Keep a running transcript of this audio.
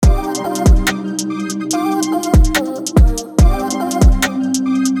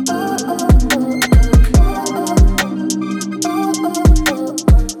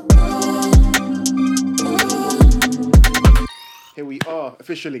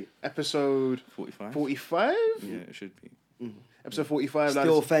officially episode 45? 45? Yeah, it should be. Episode 45.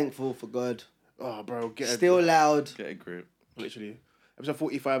 Still lads. thankful for God. Oh, bro. Still loud. Get a grip. Literally. Episode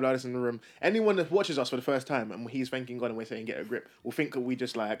 45, loudest in the room. Anyone that watches us for the first time and he's thanking God and we're saying get a grip will think that we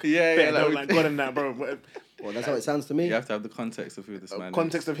just like, don't like God and that, bro. Well, that's how it sounds to me. You have to have the context of who this man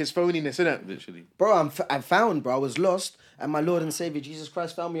Context of his phoniness, innit? Literally. Bro, I'm found, bro. I was lost, and my Lord and Savior Jesus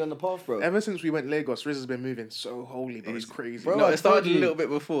Christ found me on the path, bro. Ever since we went Lagos, Riz has been moving so holy, bro. It's crazy. Bro, No, I it started told a you. little bit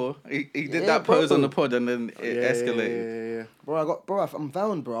before. He did Yeah, that bro. pose on the pod and then it escalated. Yeah. Bro, I'm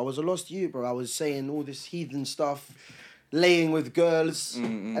found, bro. I was a lost youth, bro. I was saying all this heathen stuff, laying with girls,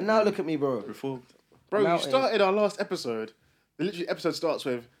 and now look at me, bro. Reformed. Bro, you Mountain. started our last episode. The literally episode starts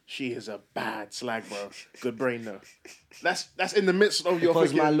with, she is a bad slag, bro. Good brain, though. That's in the midst of your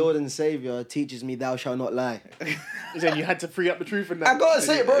Because freaking... my Lord and Savior teaches me thou shalt not lie. He's saying you had to free up the truth and that. I gotta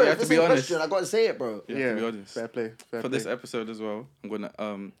say it, bro. You If have to it's be a honest. question, I gotta say it, bro. You have to be honest. Fair play. For this episode as well, I'm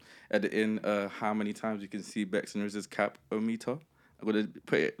gonna edit in how many times you can see Bex and Riz's cap meter. I'm gonna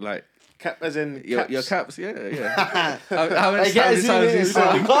put it like Cap as in your caps, yeah. how many Hey, guys, times you see?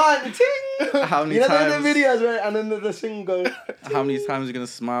 ting. How many You know times? the videos, right? And then the thing goes. How many times you're gonna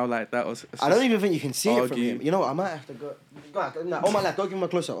smile like that? Or I don't even think you can see it from argue. him. You know what? I might have to go. Nah, on my left, don't give him a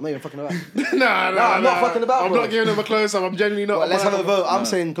close up. I'm not even fucking about. I'm not fucking about, I'm bro. not giving him a close up. I'm genuinely not. Well, let's have a vote. I'm No.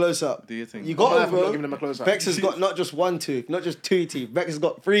 saying close up. Do you think? You I'm got it, not bro. giving him a close up. Bex has got not just one tooth, not just two teeth. Bex has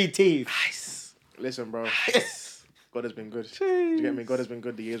got 3 teeth. Nice. Listen, bro. God has been good. Do you get me? God has been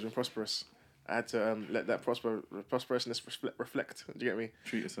good. The year's been prosperous. I had to let that prosperousness reflect. Do you get me?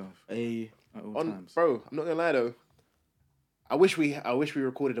 Treat yourself Hey. at all times. Bro, I'm not gonna lie though. I wish we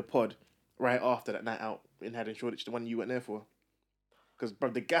recorded a pod right after that night out in Haddon Shoreditch, the one you went there for. Because bro,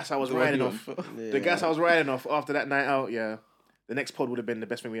 the gas I was The one riding you off, went for. the gas I was riding off after that night out, yeah. The next pod would have been the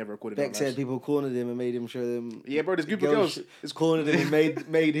best thing we ever recorded. in our Bex said lives. people cornered him and made him show them. Yeah, bro, this group of girls. It's cornered him and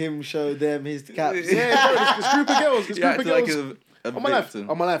made him show them his caps. Yeah, bro, this group of girls. This You group of acted like girls. a On my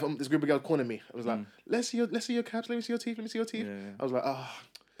life, victim. this group of girls cornered me. I was like, let's see your caps, let me see your teeth, Yeah. I was like,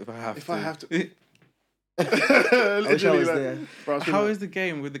 If I have if to. I have to. I wish I was like, there. Bro, I was How feeling is the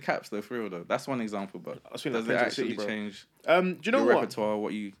game with the caps though? For real though, that's one example. But was feeling does like it Prince of the actually City, bro. change do you know your what? repertoire?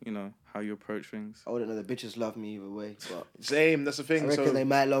 What you know, how you approach things? I wouldn't know. The bitches love me either way. But Same, that's the I thing. reckon So they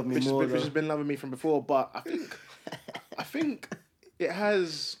might love me more. Bitch has though. been loving me from before, but I think it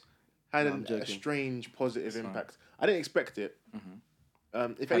has had No, I'm a joking. strange positive fine. impact. I didn't expect it.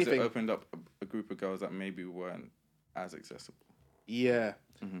 If Has anything, it opened up a group of girls that maybe weren't as accessible? yeah.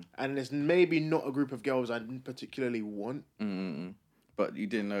 And it's maybe not a group of girls I particularly want. But you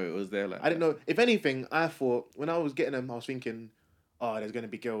didn't know it was there. Like I didn't know. If anything, I thought when I was getting them, I was thinking, oh, there's going to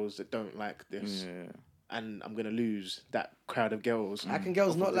be girls that don't like this. Yeah. And I'm going to lose that crowd of girls. How can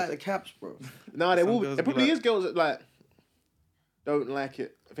girls not like the caps, bro? No, there Some will. girls There be probably like- is girls that like don't like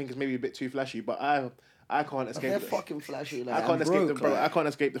it. I think it's maybe a bit too flashy, but I can't escape. They're the- fucking flashy. Like, I can't I'm escape broke, the bro. like. I can't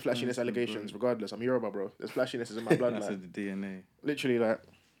escape the flashiness allegations. Regardless, I'm Yoruba, bro. There's flashiness is in my blood. That's like, the DNA. literally, like.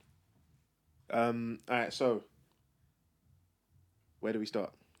 All right, so where do we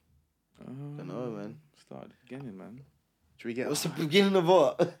start? don't know, man. Start at the beginning, man. Should we get? What's the beginning of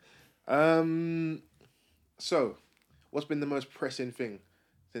what? So, what's been the most pressing thing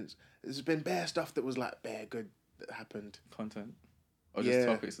since there's been bare stuff that was like bare good that happened? Content. Or Yeah. just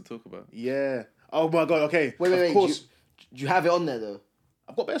topics to talk about. Yeah. Oh my god. Okay. Wait. Of course, Do you have it on there though?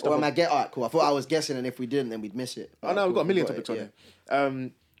 I've got bare Or stuff. am I alright, cool. I thought I was guessing, and if we didn't, then we'd miss it. Oh no, we've got a million Cool, topics on it,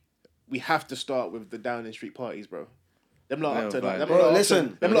 it. We have to start with the Downing Street parties, bro. Them lot Yeah, up to like, right. them Bro, lot up to-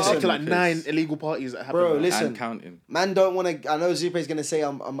 listen, them lot up listen. to like Piss. 9 illegal parties that happened. Bro, man. listen. And counting. Man don't want to. I know Zupe's gonna say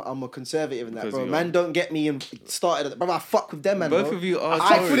I'm a conservative in that, Because bro. you Man are. don't get me started. Bro, I fuck with them, man. Both bro. of you are I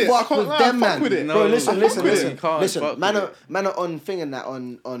fuck with it. fuck I with can't lie, them, I man. fuck with it. Bro, No, listen, I listen, fuck with it. listen, You can't listen. fuck Man, with are on thing and that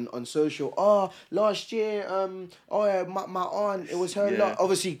on social. Oh, last year, oh yeah, my aunt. It was her. Yeah.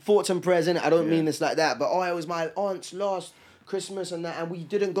 Obviously, thoughts and prayers in it. I don't Yeah. mean this like that, but oh, it was my aunt's last Christmas and that, and we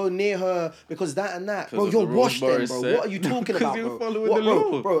didn't go near her because that and that. Bro, of you're the rules washed then, Boris bro. set. What are you talking Because about, you're bro? following What, the bro?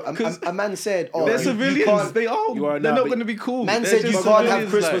 law. Bro, Because a man said, oh, They're you civilians. can't- They are. You are They're now, not but- going to be cool. Man They're said you just can't have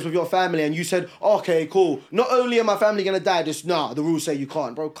civilians, Christmas like- with your family, and you said, okay, cool. Not only am my family gonna die, just the rules say you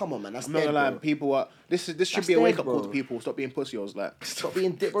can't, bro. Come on, man, that's I'm not dead, gonna lie, bro. people are. This should That's be a wake dead, up call bro. to people. Stop being pussies, like. Stop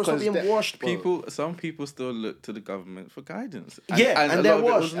being bro. Stop 'Cause being that- washed, bro. Some people still look to the government for guidance. Yeah, a and they're lot of it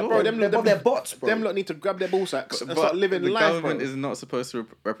was washed, law. bro. them- They're bots, bro. Them lot need to grab their ball sacks and But start living the life, government bro. is not supposed to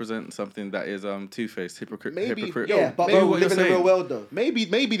represent something that is two-faced, Maybe, hypocritical. Yeah, but maybe bro, what we you're live in the real saying. world though. Maybe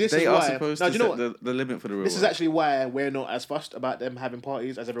this They is are why. supposed Now, to do you know set what? the limit for the real This is world. actually why we're not as fussed about them having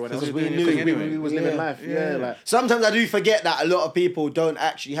parties as everyone else. Because we doing knew your thing we anyway. was living Yeah. life. Yeah. Yeah, like. Sometimes I do forget that a lot of people don't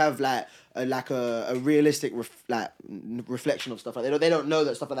actually have like a realistic reflection of stuff. Like they don't know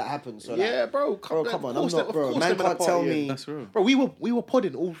that stuff like that happens. So Yeah, like, bro. come on, I'm course not, of bro. course Man them in a can't tell party, me. That's real. Bro, we were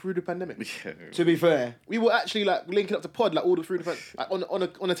podding all through the pandemic. Yeah. To be fair, We were actually like linking up to pod like all the through the like,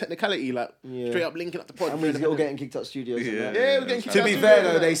 on a technicality like Yeah. straight up linking up to pod. and through we're the all pandemic. getting kicked out of studios. and Yeah. that. Yeah, we're getting kicked To out be of fair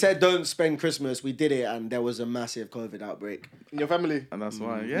studio, though, they like, said don't spend Christmas. We did it, and there was a massive COVID outbreak. in your family. And that's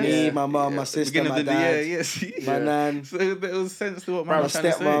why, yeah. Me, my mum, my Yeah. sister, Beginning my of the dad, year, yes. my nan, So there was sense to what man my was trying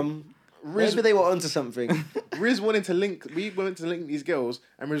to say. stepmom. Riz, Maybe they were onto something. Riz wanted to link. We wanted to link these girls,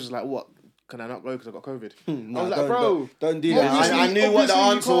 and Riz was like, "What? Can I not go because I got COVID?" No, I was like, don't- "Bro, don't do that. obviously- I knew what the obviously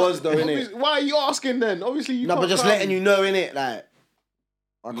you answer can't- was though, innit? obviously- Why are you asking then? Obviously you No, can't but just come. letting you know, innit? Like,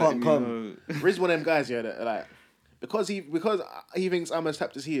 I Letting can't you come. know. Riz one of them guys, yeah, that like because he thinks I'm as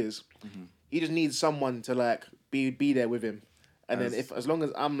tapped as he is. He just needs someone to like be there with him, and then if as long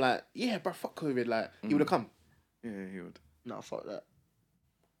as I'm like, yeah, bro, fuck COVID, like he would have come. Yeah, he would. No, fuck that.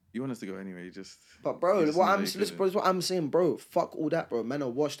 You want us to go anyway, you just... But bro, you just what know I'm you listen, couldn't. bro, is what I'm saying, bro. Fuck all that, bro. Man, I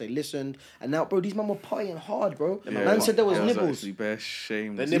watched, they listened, and now, bro, these men were partying hard, bro. Yeah, Man said there was that nibbles. actually bare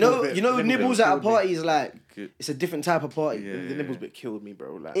shame. The You nibbles know, bit- you know, the nibbles nibbles at a killed me. party is like Good. it's a different type of party. Yeah, The nibbles bit killed me,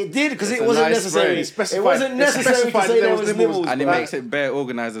 bro. Like It did because It's it a wasn't nice necessary. break. It Specified- wasn't it's necessary to specified say there there was was nibbles. nibbles. And it bro. makes it bare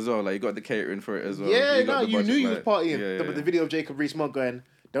organised as well. Like, you got the catering for it as well. yeah, You got no, the you budget, knew you was like- partying. Yeah, But yeah. the video of Jacob Rees-Mogg going,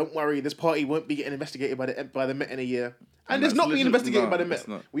 "Don't worry, this party won't be getting investigated by the Met in a year." And it's that's not being legit- investigated no, by the it's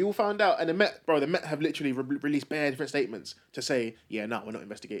Met. not. We all found out, and the Met have literally released bare different statements to say, "Yeah, no, we're not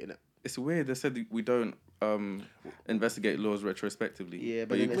investigating it." It's weird. They said we don't investigate laws retrospectively. Yeah,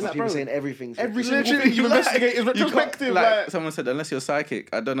 but you then like, it's people bro, saying everything's Every single Literally, thing you like, investigate is you can't- retrospective. Like, Like, someone said, unless you're psychic,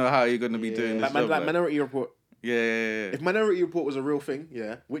 I don't know how you're going to be Yeah. doing this like, job. like Minority Report. Yeah, yeah, yeah. If Minority Report was a real thing,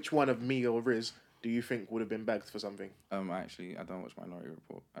 yeah, which one of me or Riz do you think would have been bagged for something? Actually, I don't watch Minority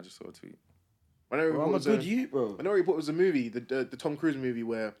Report. I just saw a tweet. Minority Bro, Report I'm a was good youth, bro. Minority Report was a movie, the Tom Cruise movie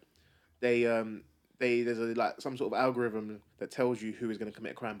where there's a like some sort of algorithm that tells you who is going to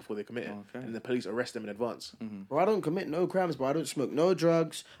commit a crime before they commit it, Okay. and the police arrest them in advance. Bro, I don't commit no crimes, bro. I don't smoke no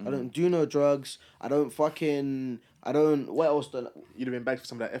drugs. I don't do no drugs. I don't. What else do You'd have been bagged for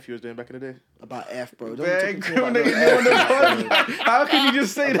some of that F you was doing back in the day. about F, bro? Don't be Very talking to me about no incriminating on the F, bro. pod. How can you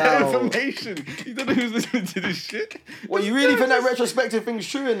just say that About- information? You don't know who's listening to this shit. What, you really think that retrospective thing's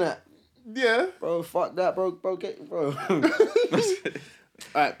true in that? Yeah. Bro, fuck that, bro. Bro.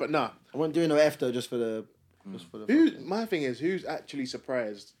 Alright, but nah. I wasn't doing no F though, just for the. My thing is, who's actually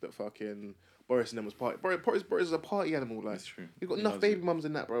surprised that fucking Boris and them was party? Boris is a party animal. Like, That's true. He's got He enough loves baby it. mums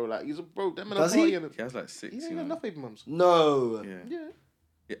in that, bro. Like, he's a bro. Them man a Does he? party animal. He has like 6, Yeah, he you got know. enough baby mums. No. Yeah. Yeah.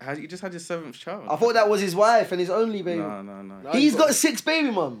 Yeah. You just had your 7th child. I thought that was his wife and his only baby. No. No, He's got 6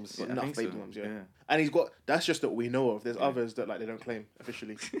 baby mums. got I enough think baby so, mums, yeah. yeah. And he's got. That's just that we know of. There's others that like they don't claim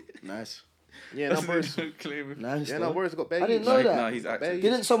officially. Nice. Yeah, no, Boris. Nice. Yeah, though. no, Boris got baby. I didn't know that. No, he's active.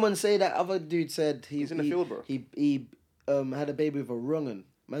 Didn't someone say that other dude said He's in the field, bro. He had a baby with a wrong'un.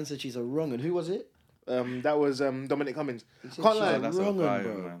 Man said she's a wrong'un. Who was it? That was Dominic Cummings. said Can't she's lie, a That's a wrong one, vibe,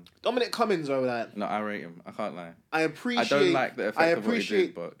 bro. man. Dominic Cummings though, like No, I rate him. I can't lie. I appreciate. like the effect I of what he appreciate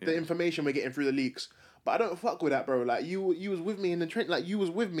did, but, the yeah. information we're getting through the leaks. But I don't fuck with that, bro. Like you was with me in the train. Like you was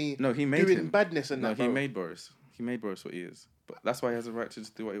with me. No, he made doing him. badness and No, that. he bro. made Boris. He made Boris what he is. But that's why he has a right to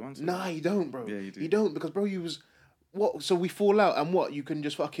just do what he wants. Nah, you don't, bro. Yeah, you do. You don't because, bro, you was what? So we fall out and what? You can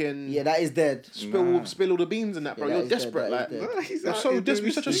just fucking Yeah, that is dead. spill all the beans and that, bro. Yeah, You're that is desperate, dead, like. that is dead. He's You're out so here desperate. You're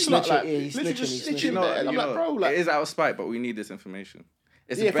doing such a this slut, snitching, like. yeah, he's Literally snitching, just he's snitching snitching. there. And I'm like, bro, like. it is out of spite, but we need this information.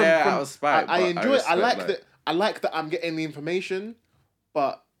 It's Yeah, bare out of spite. I but enjoy it. I respect, like that. I like that I'm getting the information,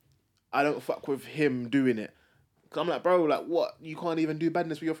 but I don't fuck with him doing it. Cause I'm like, bro, like, what? You can't even do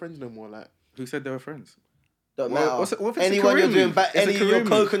badness with your friends no more, like. Who said they were friends? Don't Well, matter. what's it- what if it's a Anyone career you're doing move? bad, It's a any of career your move.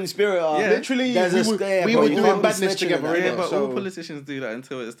 co-conspirator. Yeah. Literally, There's we a were, scare, we bro. were You doing can't be badness snitching together, and that, Yeah, innit? but So all politicians do that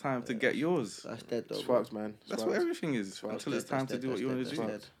until it's time to get yours. That's dead though. it's bro. fucks, man. That's what everything is. Until it's time to do what you want to do.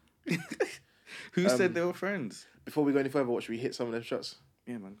 That's dead. Who said they were friends? Before we go any further, what should we hit some of them shots?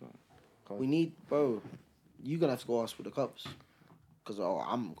 Yeah, man. Go on. We need, bro. You gonna have to go ask for the cops, cause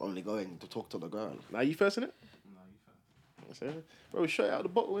I'm only going to talk to the girl. Now you first in it? No, you first. Bro, shut out the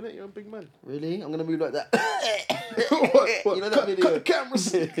bottle in it. You're a big man. Really? I'm gonna move like that. What? You know that cut, video? cut the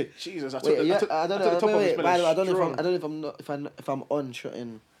cameras. Jesus, I took, Wait, yeah, I took the top of it. I don't know strong. if I'm not if I'm on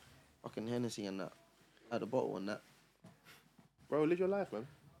shooting fucking Hennessy and that at the bottle and that. Bro, live your life, man.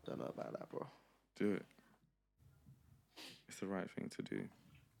 Don't know about that, bro. Do it. It's the right thing to do.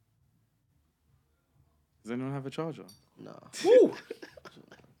 Does anyone have a charger? No. Woo!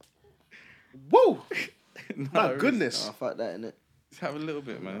 Woo! No, My really. goodness. Nah, fuck that, innit? Just have a little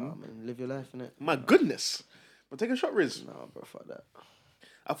bit, man. Nah, man, live your life, innit? My goodness. But take a shot, Riz. Nah, bro, fuck that.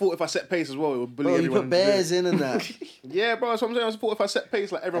 I thought if I set pace as well, it would bully Bro, you everyone. put bears in and that. Yeah, bro. That's what I'm saying. I thought if I set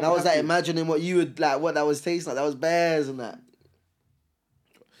pace, like everyone. And I was would like have to. imagining what you would like, what that was tasting like. That was bears and that.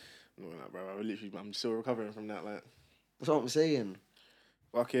 No, bro. I'm still recovering from that. Like, That's what I'm saying.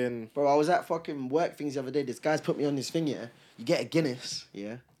 fucking. Bro, I was at fucking work things the other day. This guy's put me on this thing, yeah. You get a Guinness,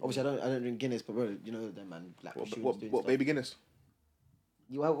 yeah. Obviously, I don't drink Guinness, but bro, you know them man. Like, What baby Guinness?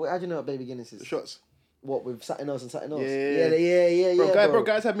 How do you know what baby Guinness is? The shots. What with something else and something else? Yeah. Bro, Bro,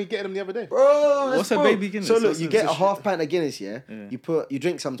 guys had me getting them the other day. Bro, What's a baby Guinness? So look, What's you a- get a what's half pint of Guinness, yeah. Yeah. You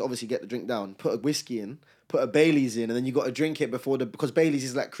drink some to obviously get the drink down. Put a whiskey in. Put a Bailey's in, and then you got to drink it before because Bailey's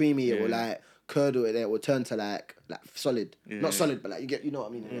is like creamy. It will like curdle it. It will turn to like solid. Not solid, but like you know what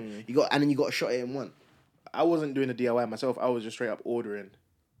I mean. You got and then you got to shot it in one. I wasn't doing the DIY myself. I was just straight up ordering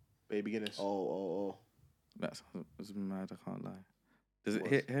baby Guinness. Oh. That sounds mad. I can't lie. Does it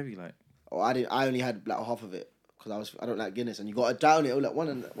hit heavy like? Oh, I didn't. I only had like half of it because I don't like Guinness, and you got to down it all at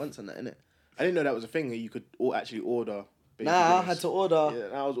once on that, innit? I didn't know that was a thing that you could actually order. Baby Nah, I Guinness. had to order.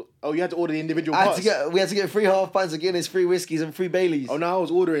 Yeah, you had to order the individual We parts. had to get 3 half pints of Guinness, 3 whiskeys, and 3 Baileys. Oh no, I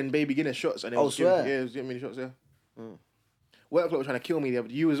was ordering baby Guinness shots and it was swear? it was giving me the shots. Yeah. Work was trying to kill me.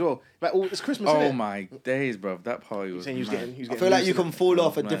 You as well. Like, it's Christmas. Oh innit? my days, bro. That party was. Saying he was mad. getting. He was I getting feel like loose you in can it. fall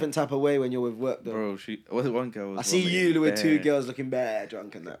off a mad. different type of way when you're with work, though. Bro, was it one girl? Was I see vomiting you with 2 bare. girls looking bad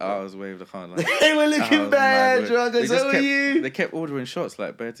drunk and that. I bro. was waved. I can't lie. They were I looking was bad mad, drunk, bro. and so were you. They kept ordering shots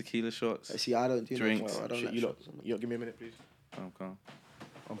like bare tequila shots. See, I don't do Drinks. that. I don't Shit, like you lot, shots. give me a minute, please. Oh, calm.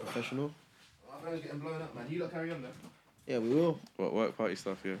 I'm professional. My phone's getting blown up, man. You lot carry on there. Yeah, we will. What work party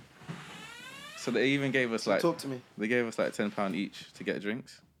stuff? Yeah. So they even gave us like Talk to me. they gave us like £10 each to get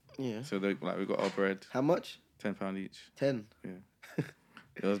drinks. Yeah. So they we got our bread, How much? £10 each. 10.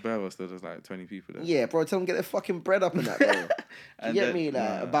 It was bare, but still there's like 20 people there. Yeah, bro. Tell them get their fucking bread up in that, bro. You And get then- me? Like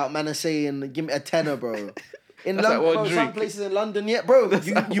nah. about man are saying, give me a tenner, bro. In That's like London, one bro, some drink. places in London, yeah, bro.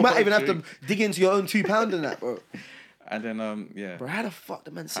 You like might one even have drink. to dig into your own £2 in that, bro. And then yeah, Bro, how the fuck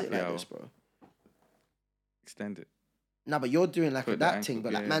the man sit Happy like hour. this, bro? extend it. Nah, but you're doing like Put the that ankle- thing,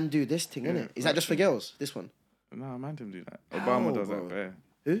 but like yeah. man do this thing, Yeah, innit? Is that just for girls? This one? No, man didn't do that. How, Obama does bro? that bare.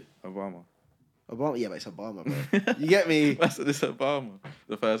 Who? Obama. Obama? Yeah, but it's Obama, bro. You get me? That's this Obama.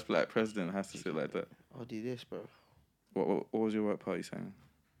 The first black president has to sit like that. I'll do this, bro. What was your work party saying?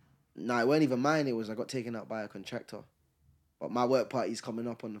 Nah, it weren't even mine. It was I got taken out by a contractor. But my work party's coming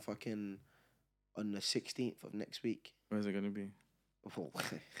up on the 16th of next week. Where's it gonna be? Oh,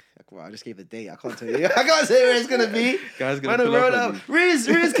 well, I just gave the date. I can't tell you. I can't say where it's gonna be. Guys gonna Man, pull up roll on up. Riz,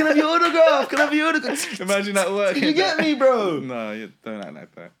 can I have your autograph? Can I have your autograph? you. Imagine that working. You get me, bro? No, you don't act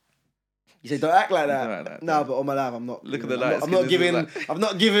like that. You say don't act like Don't that. act like Nah, that. but on my life, I'm not. Look at giving- the I'm light not skin, giving. this is I'm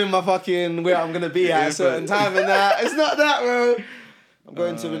not giving my fucking where I'm gonna be at Yeah, a certain but- time and that. It's not that, bro. I'm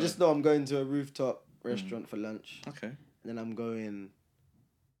going to Uh. just know I'm going to a rooftop restaurant for lunch. Okay. And then I'm going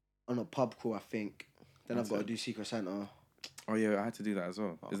on a pub crawl, I think. Then I've That's got to it. do Secret Santa. Oh yeah, I had to do that as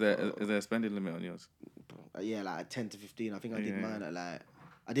well. Is there a spending limit on yours? Yeah, like 10 to 15. I think I did Yeah. mine at like.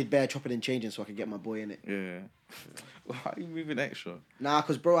 I did bare chopping and changing so I could get my boy in it. Yeah. Why are you moving extra? Nah,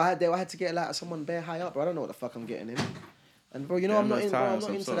 cause bro, I had to get like someone bare high up, bro. I don't know what the fuck I'm getting in. And bro, you know Get I'm him not those in, bro. I'm tires, not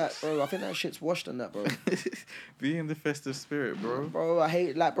some into that, socks. bro. I think that shit's washed on that, bro. Be in the festive spirit, bro. Bro, I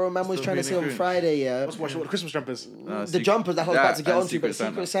hate like, bro. Man was Still trying to being say a on Grinch. Friday, yeah. Let's watch what the Christmas jumpers. The jumpers, that's what I was about to get onto, but Secret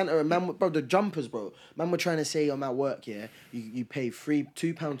Secret Santa and man, bro, the jumpers, bro. Man were trying to say on my work, yeah, you pay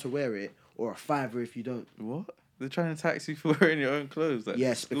 £2 to wear it or a £5 if you don't. What? They're trying to tax you for wearing your own clothes. Like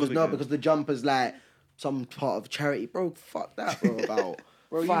Yes, school because again. because the jumpers like some part of charity, bro. Fuck that, bro. About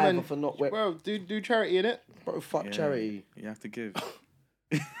Bro, you £5 man- for not wearing, Bro, do charity in it. bro. Fuck Yeah, charity. You have to give.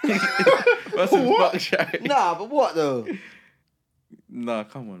 What's a fuck charity? Nah, but what though? Nah,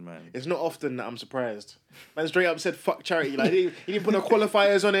 come on, man. It's not often that I'm surprised. Man straight up said fuck charity. Like he didn't put no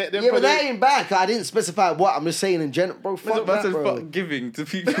qualifiers on it. Yeah, but that ain't bad. 'Cause I didn't specify what. I'm just saying in general, bro. Fuck Man that, said bro. fuck giving to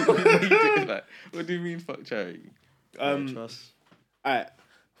people who need it. Like, what do you mean fuck charity? Trust. Alright,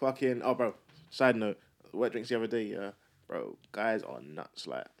 fucking. Oh, bro. Side note. Wet drinks the other day. Yeah, bro. Guys are nuts.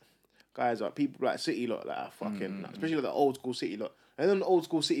 Like, guys are people like city lot like are fucking nuts. Especially like the old school city lot. And then the old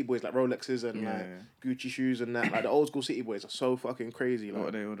school city boys like Rolexes and like Gucci shoes and that. Like the old school city boys are so fucking crazy. Like, What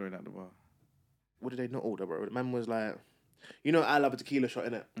are they ordering at the bar? what did they not order, bro? The man was like, you know, I love a tequila shot,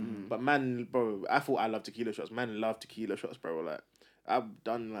 innit? But man, bro, I thought I love tequila shots. Man love tequila shots, bro. Like, I've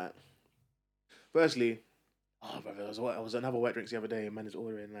done like, firstly, oh, bro, there was another wet drinks the other day. And man is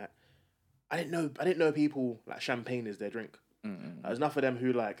ordering like, I didn't know people like champagne is their drink. There's enough of them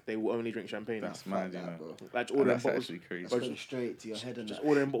who like they will only drink champagne. That's mad, you that, know. bro. Like And ordering that's bottles. actually crazy. That's going straight to your head and Just that.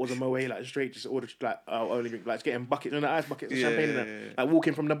 ordering bottles of Moët, like straight, just order like only drink, like just getting buckets, you know, ice buckets of Yeah, champagne, and yeah, that. yeah. Like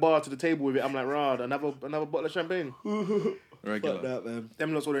walking from the bar to the table with it. I'm like, rah, another bottle of champagne. Regular. Fuck that, man.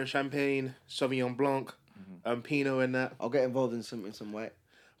 Them lots ordering champagne, Sauvignon Blanc, Pinot and that. I'll get involved in some white.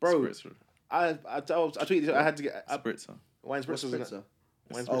 Bro, Spritzer. I tweeted I had to get Spritzer. wine spritzers in it. Spritzer?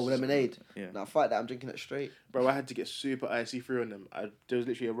 Wine Oh, spritzers. lemonade. Yeah. Nah, fuck that. I'm drinking it straight. Bro, I had to get super icy free on them. There was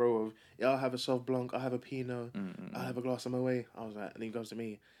literally a row of, I'll have a Sauv Blanc, I'll have a Pinot, I'll have a glass on my way. I was like, and then he comes to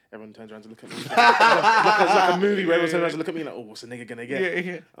me, everyone turns around to look at me. It's like a movie where everyone turns around to look at me like, oh, what's the nigga gonna get?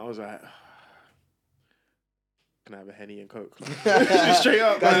 Yeah. I was like, can I have a Henny and Coke? Straight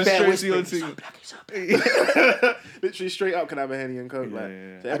up, Guys, man. bear Straight to your whispering. team. Literally straight up, can I have a Henny and Coke? Like, Yeah. so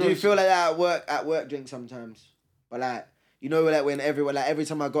I do everyone's- feel like that at work drink sometimes. But like, you know, like when everyone, like every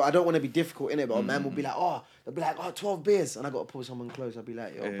time I go, I don't want to be difficult in it, but a man will be like, they'll be like, 12 beers. And I got to pull someone close. I'll be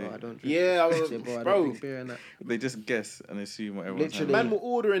like, yo, bro, I don't drink. Yeah, I Say, was, bro, I don't bro. drink beer and that. They just guess and assume what everyone's Literally. having. Man were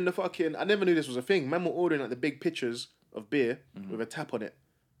ordering the fucking. I never knew this was a thing. Man were ordering like the big pitchers of beer with a tap on it,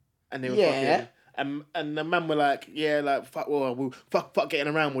 and they were Yeah. fucking. And the man were like, yeah, like fuck, well, we'll fuck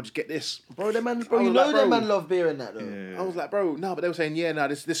getting around. We'll just get this. Bro, them man, I bro, you was know like, them bro. man love beer and that though. Yeah. I was like, bro, no, but they were saying, yeah, no,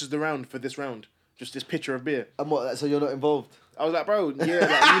 this is the round for this round. Just this pitcher of beer. And what? So you're not involved? I was like, bro, yeah,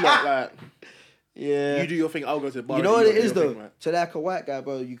 like, you lot, like, Yeah. you do your thing. I'll go to the bar. You know and what it do is your though. thing, right? To like a white guy,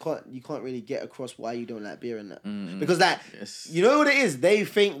 bro, you can't really get across why you don't like beer and that. Because like, Yes. you know what it is. They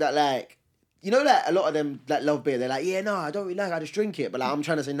think that like, you know that a lot of them that love beer. They're like, yeah, no, I don't really like it. I just drink it. But like, I'm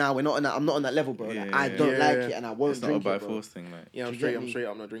trying to say, nah, we're not on that. I'm not on that level, bro. Like, Yeah, I don't yeah. like it, and I won't It's not a drink by it, bro. force thing, like. Yeah, I'm Do you straight. get I'm me? straight.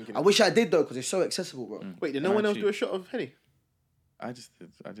 I'm not drinking. I it. wish I did though, because it's so accessible, bro. Wait, did no one else Actually- do a shot of Henny? I just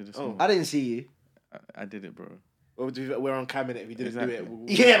did. I did a Oh. small. I didn't see you. I did it, bro. Or we're on cabinet. If you didn't Exactly. do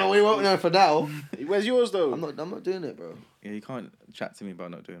it, Yeah, but we won't know for now. Where's yours though? I'm not doing it, bro. Yeah, you can't chat to me about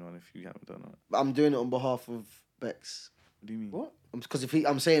not doing one if you haven't done it. But I'm doing it on behalf of Bex. What do you mean? What? Because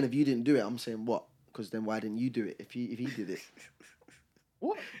I'm saying if you didn't do it, I'm saying what? Because then why didn't you do it? If he did it,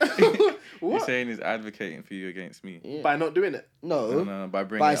 What? You're what? saying he's advocating for you against me. yeah. By not doing it. No, No, by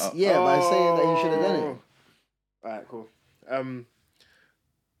bringing by it up. saying that you should have done it. Alright, cool.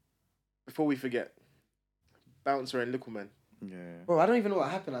 Before we forget, Bouncer and Littleman. Yeah. Bro, I don't even know what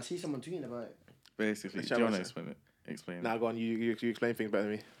happened. I see someone tweeting about it. Basically, Let's do chat you want about to explain it? Explain. Nah, go on. You explain things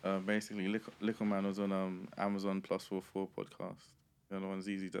better than me. Basically, Little Man was on Amazon Plus 44 podcast. The other one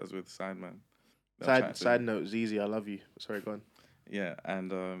Zizi does with Sideman. They were chatting to Side him. note, Zizi, I love you. Sorry, go on. Yeah, and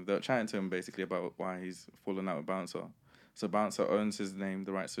they were chatting to him basically about why he's fallen out with Bouncer. So Bouncer owns his name,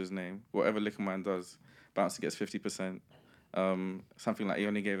 the rights to his name. Whatever Little Man does, Bouncer gets 50%. Something like he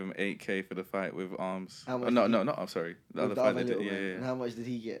only gave him 8K for the fight with Arms. How much No, did he- not I'm sorry. The With other fight they little did. man. Yeah. And how much did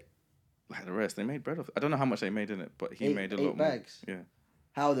he get? Like the rest, they made bread off. I don't know how much they made in it, but he made a lot bags. more. Yeah.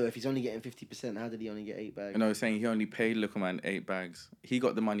 How though? If he's only getting 50%, how did he only get 8 bags? You know, saying he only paid Little Man 8 bags. He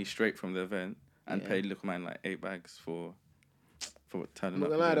got the money straight from the event and Yeah. paid Little Man like 8 bags for turning I'm not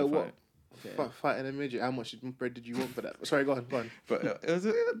up. gonna lie and though, doing the what? fight. Fighting a midget. How much bread did you want for that? Sorry, go on, go on. But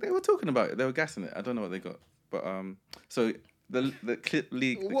they were talking about it. They were gassing it. I don't know what they got. But so the clip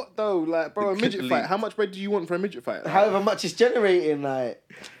leak. What though? Like, bro, a The midget clip fight. leak. How much bread do you want for a midget fight? Like, However much it's generating, like.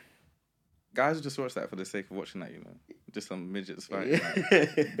 Guys would just watch that for the sake of watching that, you know. Just some midgets fight.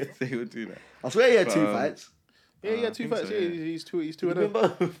 They would do that. I swear he had But, 2 fights. yeah, I two think fights. so, yeah, yeah. he's 2 and He's been 0.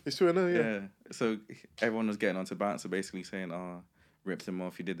 both. He's 2 and 0. Yeah. Yeah. So everyone was getting onto Bouncer basically saying, ripped him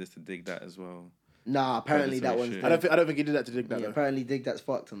off. He did this to dig that as well. Nah, apparently that Predatory one's. shit. I don't think he did that to dig that. Yeah, though. apparently Dig that's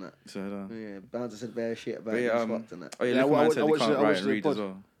fucked on that. So, Yeah, Bouncer said bare shit about but it. yeah, He's fucked on that. oh yeah, Yeah, Little I Man wa- said I he watched can't the- I write watched and the read pod. as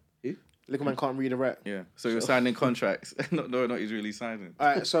well. Little man can't read a rat. Yeah. So he was signing contracts, not knowing what he's really signing. All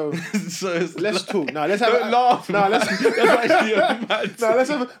right, so So it's let's talk. No, let's have. Don't laugh. No, let's. That's actually a mad. No,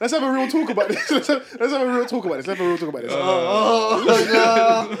 let's have a real talk about this. Let's have a real talk about this. Let's have a real talk about this. Oh,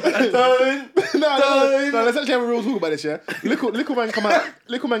 no. No, let's actually have a real talk about this. Yeah, little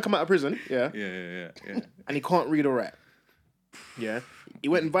man come out of prison. Yeah, Yeah. and he can't read or write. Yeah, he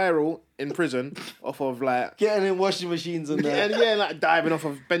went viral in prison off of like Getting in washing machines and that. yeah, like diving off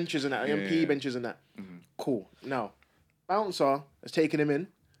of benches and that, Yeah, PE yeah. benches and that. Cool. Now, Bouncer has taken him in,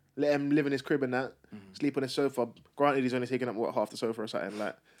 let him live in his crib and that, sleep on his sofa. Granted, he's only taking up half the sofa or something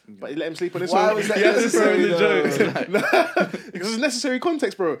like. But he let him sleep on his Why sofa. was that He had to throw in the necessary, jokes. Because it's necessary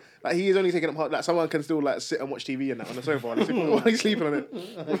context, bro. Like he is only taking up half. Like someone can still like sit and watch TV and that on the sofa while he's sleeping on it.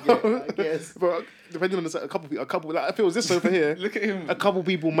 I guess. But depending on a couple. Like if it was this sofa here, Look at him. a couple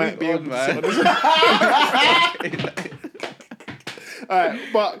people might be on, able to sit on man. this. Alright,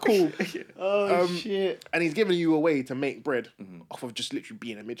 but cool. Oh, shit. And he's giving you a way to make bread off of just literally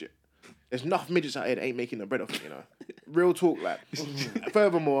being a midget. There's enough midgets out here that ain't making no bread off it, you know. Real talk, like.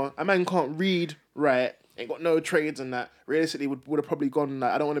 Furthermore, a man can't read, write, ain't got no trades and that. Realistically, would have probably gone,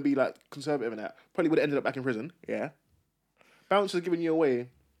 like, I don't want to be, like, conservative in that. Probably would have ended up back in prison, yeah. Bouncer's giving you a way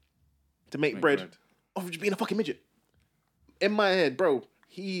to make bread off of just being a fucking midget. in my head, bro,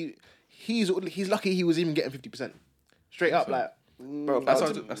 he's lucky he was even getting 50%. Straight up, like. Bro, That's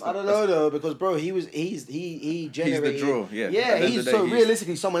I don't know though, because bro, he generated. He's the draw, yeah. Yeah, At the end of the day,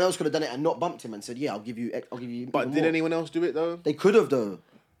 realistically, someone else could have done it and not bumped him and said, "Yeah, I'll give you." But even did more. anyone else do it though? They could have though.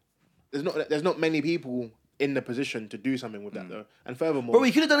 There's not many people in the position to do something with that though. And furthermore, Bro,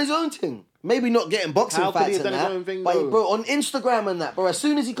 he could have done his own thing. Maybe not getting boxing How could he fights have and done his that. own thing, but though? bro, on Instagram and that, bro. As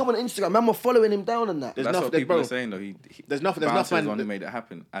soon as he come on Instagram, man, we're following him down and that. There's That's enough- what people bro, are saying though. there's enough Bouncer was man the one who that- made it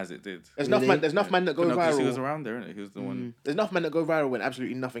happen as it did. there's Really? enough man that go No, 'cause he viral. was around there, innit? He was the one. There's enough men that go viral when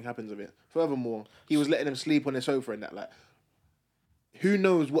absolutely nothing happens of it. Furthermore, he was letting them sleep on the sofa and that. Like, who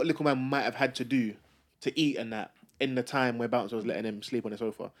knows what little man might have had to do to eat and that in the time where Bouncer was letting him sleep on the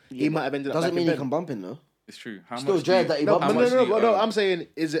sofa. He might have ended up. Doesn't back mean in he bed. can bump him though. It's true. How Still much dread do that he you, bumped how him. much do you No. owe? I'm saying,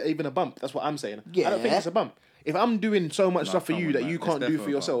 is it even a bump? That's what I'm saying. I don't think Yeah. it's a bump. If I'm doing so much No, stuff for come you on, that man. you It's can't do for definitely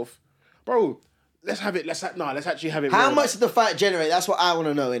a bump. yourself, bro, let's have it. Let's actually have it. How real, much like. did the fight generate? That's what I want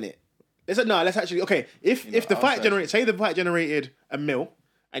to know, innit? Let's actually. Okay, if the I'll fight say- generated, say the fight generated $1 million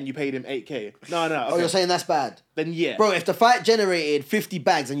and you paid him 8K. No. Okay. Oh, you're saying that's bad, then yeah, bro? If the fight generated 50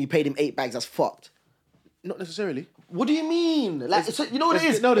 bags and you paid him 8 bags, that's fucked. not necessarily. What do you mean? Like, so, you know what it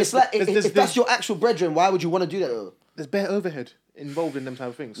there's- is? no, It's there's- like there's- if that's your actual brethren, why would you want to do that though? There's bare overhead involved in them type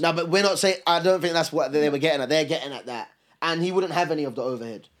of things. No, but we're not saying. I don't think that's what they were getting at. They're getting at that, and he wouldn't have any of the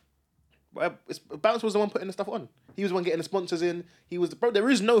overhead. Bouncer was the one putting the stuff on. He was the one getting the sponsors in. He was bro. There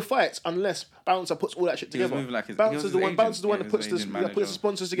is no fights unless Bouncer puts all that shit He was together. moving like he was Bouncer's his the one. agent. Bouncer's the one Yeah, that puts his agent that puts the manager.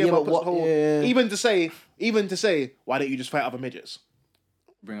 sponsors together. Yeah, but puts the what- whole, yeah. even to say, why don't you just fight other midgets?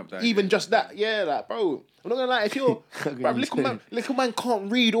 Bring up that. Even just that, yeah, like bro. I'm not gonna lie. If you're, bro, little man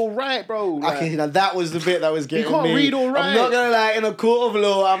can't read all right, bro. Like, Okay, now that was the bit that was getting can't me. read all I'm right. not gonna lie. In a court of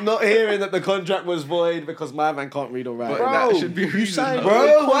law, I'm not hearing that the contract was void because my man can't read all right. But Bro, that should be a you reason. signed- though.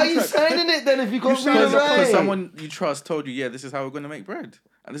 Bro, why are you contract. signing it then if you can't read signed all the right? contract. Because someone you trust told you, yeah, this is how we're gonna make bread,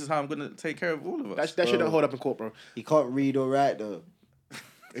 and this is how I'm gonna take care of all of us. that shit don't hold up in court, bro. He can't read all right though.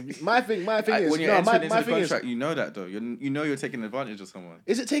 My thing is, When you're no, entering my into the thing is, contract, you know that though. You know you're taking advantage of someone.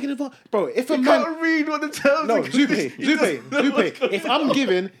 is it taking advantage, bro? If a You man, can't read what the terms. no, and conditions- Zupe. If I'm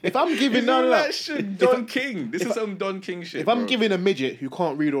giving, no. that shit, Don King. This is some Don King shit. If I'm bro. giving a midget who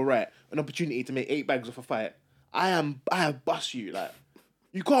can't read or write an opportunity to make 8 bags off a fight, I have bust you like.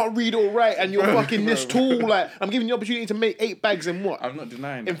 You can't read or write, and you're fucking this tall. Like I'm giving you the opportunity to make 8 bags in what? I'm not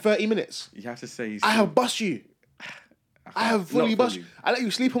denying. In That. 30 minutes. You have to say. I have bust you. I have fully Not bust. fully. I let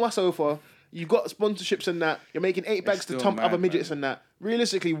you sleep on my sofa. You got sponsorships and that. You're making 8 bags to still tump mad, other midgets man. and that.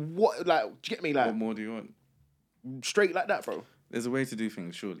 Realistically, what like? Do you get me? Like What more do you want? straight like that, bro. There's a way to do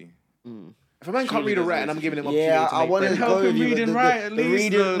things, surely. If a man can't Surely read or there's write ways and I'm to giving do him it. opportunity Yeah, to I make want to bags- help go him with you. read and write at least,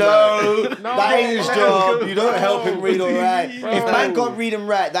 reading, though, no, like- that ain't his job. You don't help him read or Bro. write. If Bro. man can't read and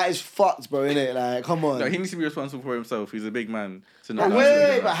write, that is fucked, bro. Innit? Like, come on. No, he needs to be responsible for himself. He's a big man to not. But know how to read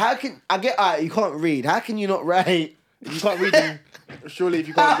wait, and but write. how can I get? You can't read. How can you not write? You can't read them. Surely, if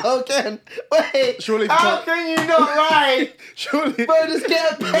you can't, How can? Wait. Surely if you how can't- can you not write? surely. Bro, just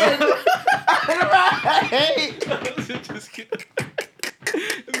get a pen and write. Just get-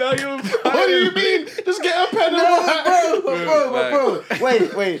 now you're. What do you mean? Just get a pen and No, write. bro.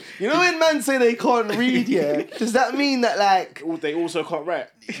 Wait. You know when men say they can't read, yeah? Does that mean that like, They also can't write.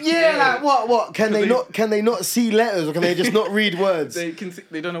 yeah, like what? Can they not? Can they not see letters, or can they just not read words? They can. See,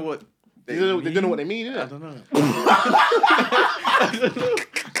 they don't know what. They don't know what they mean, I innit? don't know.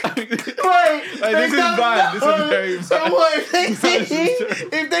 Wait, this is bad. This is very bad. So what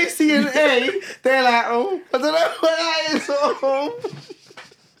if they see an A, they're like, oh, I don't know what that is. Oh,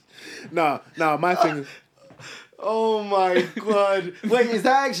 Nah, my thing. oh my god. Wait, is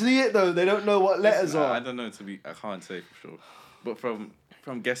that actually it though? They don't know what letters I are. don't know. I can't say for sure. But from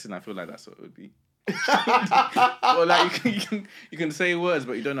guessing, I feel like that's what it would be. Well, like you can say words,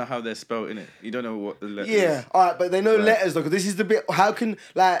 but you don't know how they're spelled in it. You don't know what the letters. Yeah, all right, but they know Right. letters though. Cause this is the bit. How can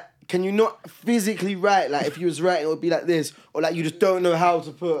can you not physically write? Like if you was writing, it would be like this, or like you just don't know how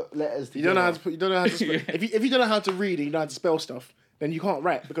to put letters together. You don't know how to put. You don't know how to. Spell. Yeah. If you don't know how to read and you know how to spell stuff, then you can't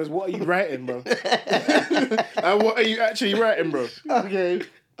write because what are you writing, bro? And what are you actually writing, bro? Okay.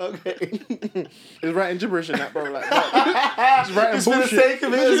 It's writing gibberish and that, bro. Like, just writing Just for the bullshit. sake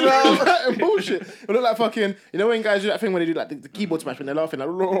of it as well. Just writing bullshit. It look like fucking. You know when guys do that thing when they do like the keyboard smash when they're laughing like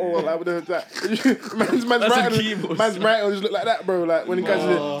with the man's That's a writing. keyboard Man's smash. writing just look like that, bro. Like when the guys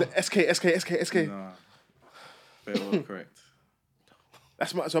do the SK. Nah. Very well correct.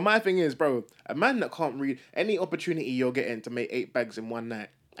 So my thing is, bro, a man that can't read any opportunity you're getting to make 8 bags in one night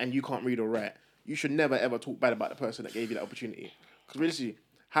and you can't read or write, you should never ever talk bad about the person that gave you that opportunity. Because really,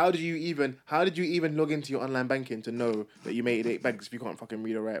 How did you even log into your online banking to know that you made 8 bags if you can't fucking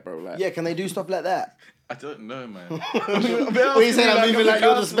read or write, bro? Like, Yeah, can they do stuff like that? I don't know, man. What you saying? I'm moving like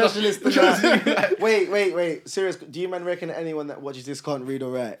you're the specialist. Wait. Serious? Do you man reckon anyone that watches this can't read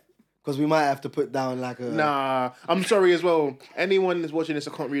or write? Because we might have to put down like a... Nah, I'm sorry as well. Anyone that's watching this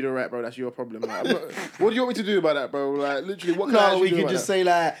that can't read or write, bro, that's your problem. Like, what do you want me to do about that, bro? Like, literally, what can I No, we do could about just that? say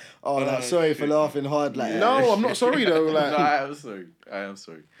like, oh, like, sorry for laughing hard like that. No, I'm not sorry though. Like, No, I am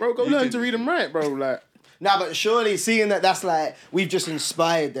sorry. bro, go learn to read and write, bro. Like, Nah, but surely seeing that's like, we've just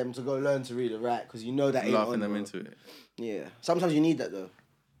inspired them to go learn to read and write because you know that ain't Laughing on, them bro. into it. Yeah. Sometimes you need that though.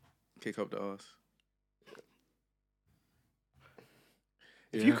 Kick up the arse.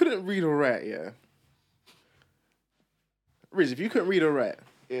 if you couldn't read or write, yeah. Riz, if you couldn't read or write,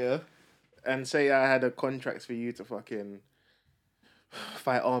 Yeah. and say I had a contract for you to fucking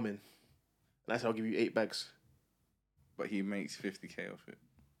fight Armin, and I said I'll give you 8 bags, But he makes 50k off it.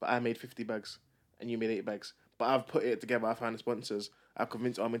 but I made 50 bags, and you made 8 bags. But I've put it together. I found the sponsors. I've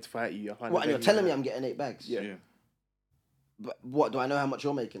convinced Armin to fight you. What, and you're telling me I'm getting 8 bags? Yeah. But what, do I know how much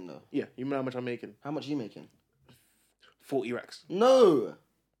you're making though? Yeah, you know how much I'm making? How much are you making? 40 racks. No.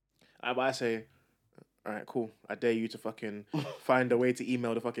 But I say, all right, cool. I dare you to fucking find a way to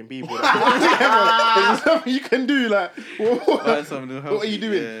email the fucking people. There's nothing you can do. Like, what are you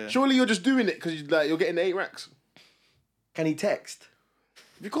doing? Yeah. Surely you're just doing it because you're getting the 8 racks. Can he text?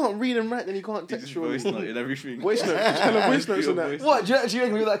 If you can't read and write, then you can't text. Just Surely. voice note and everything. Voice notes. Just tell them voice notes and that. Voice What? Do you actually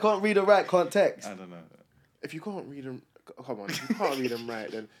reckon people that can't read or write can't text? I don't know. If you can't read and come on, if you can't read and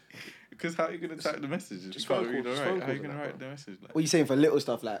write, then Because how are you going to type the message? If just you can't phone read calls, or just phone write, how are you calls going to and write that, the message? Like, What are you saying for little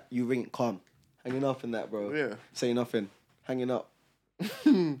stuff like you ring calm, hanging up and that, bro? yeah. Say nothing, hanging up.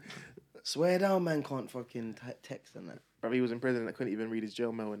 Swear down, man can't fucking text and that. Bro, he was in prison. I couldn't even read his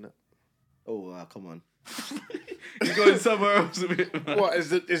jail mail and that. Oh, come on. You're going somewhere else with it, man. What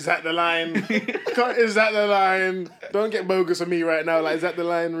is it? Is that the line? Is that the line? Don't get bogus on me right now. Like, is that the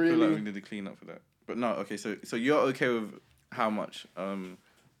line I feel like we really? need to clean up for that. But no, okay, so you're okay with how much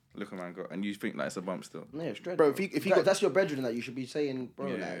Little Man got, and you think like it's a bump still? No, it's dread, Bro, if you got that's your brethren that you should be saying, bro.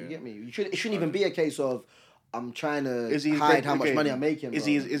 Yeah, like, yeah. you get me? It shouldn't even be a case of I'm trying to Is he his hide brethren? how much Okay. money I'm making. Is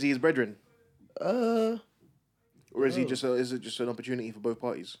bro. he his brethren, or is he No. is it just an opportunity for both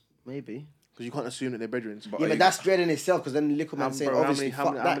parties? Maybe. Because you can't assume that they're brethren. Yeah, but that's dread in itself because then little man How- saying bro, how obviously many- how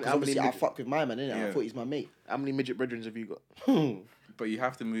fuck many- that how because many obviously I midget- fuck with my man, innit? I Yeah. thought he's my mate. How many midget brethren have you got? But you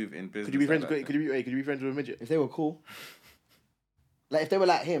have to move in business. Could you be friends? like that. Could you be friends with a midget? If they were cool. Like if they were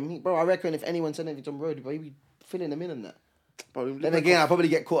like him, bro, I reckon if anyone said anything to him, bro, he'd be filling them in on that. But Then again, I probably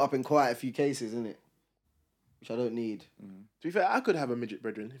get caught up in quite a few cases, innit? Which I don't need. to be fair, I could have a midget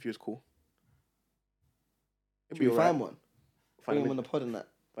brethren if he was cool. It'd Should we alright. find one? Find Bring a him on the midget. pod and that.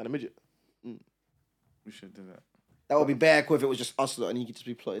 Find a midget. We should do that. That would be bare cool if it was just us lot and he could just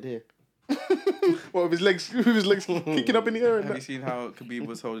be plotted here. What with his legs kicking up in the air and Have you that? seen how Khabib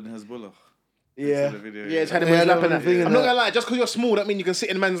was holding Hezbollah? Yeah. The video, Yeah, it's had him Yeah, in his lap that and was that. the thing, I'm not innit? gonna lie, just because you're small, that means you can sit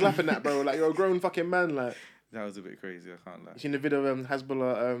in man's lap and that, bro. Like, you're a grown fucking man. Like, That was a bit crazy. I can't lie. you seen the video of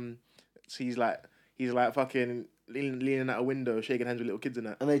Hezbollah? He's like fucking leaning out a window, shaking hands with little kids and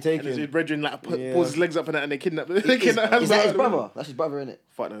that. And they take And his him. bredren like Yeah. pulls his legs up and that, and they kidnap. They Is kidnap that Hezbollah. his brother? That's his brother, innit?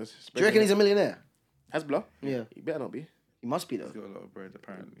 Fuck knows. Do you reckon he's a millionaire? Hezbollah? Yeah. He better not be. He must be though. He's got a lot of bread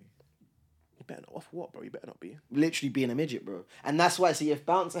apparently. He better not. Off what, bro? He better not be. Literally being a midget, bro. And that's why, see, if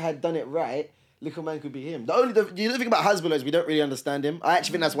Bouncer had done it right, Little Man could be him. The only thing about Hezbollah is we don't really understand him. I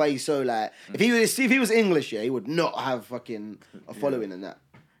actually think that's why he's so like. If he was English, yeah, he would not have fucking a following in that.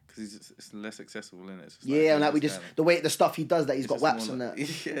 Because it's less accessible, isn't it? It's just Yeah, and like we just just the stuff he does that he's got just waps more and like-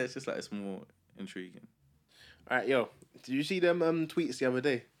 that. Yeah, it's just like it's more intriguing. All right, yo. Did you see them tweets the other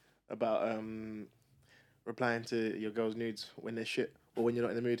day about replying to your girl's nudes when they're shit or when you're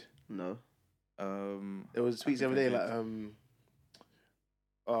not in the mood? No. There was tweets the other day like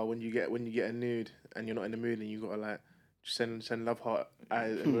oh when you get a nude and you're not in the mood and you gotta like just send love heart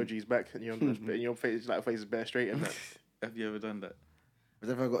eye emojis back and your face like face is bare straight and that. Have you ever done that? I've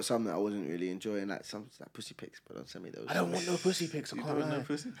never got some that I wasn't really enjoying, like some like pussy pics, but don't send me those. I don't want no pussy pics. I You can't don't want lie. no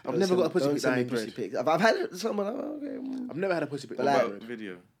pussy? I've never got a pussy Don't pic. send me that I pussy enjoyed. pics. I've had someone. Okay. I've never had a pussy pic. But that I like- What enjoyed. about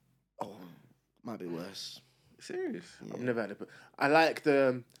video? Oh, might be worse. Serious? I've never had it. I like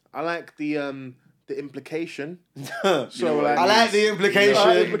the implication. So like- I like the implication. I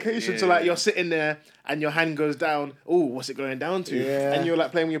like the implication. So like Yeah. you're sitting there and your hand goes down. Oh, what's it going down to? Yeah. And you're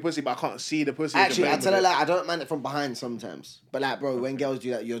like playing with your pussy, but I can't see the pussy. Actually, I You're tell her playing like I don't mind it from behind sometimes. But like, bro, when girls do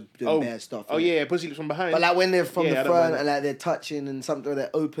that, you're doing with it. bare stuff. Oh innit? yeah, pussy lips from behind. But like when they're from Yeah, I the don't mind front that. and like they're touching and something,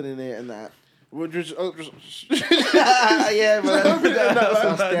 they're opening it and that. We're just yeah, man.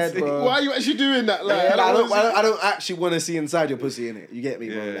 That's dead, bro. Why are you actually doing that? Like, Yeah, I don't actually want to see inside your pussy, innit? You get me,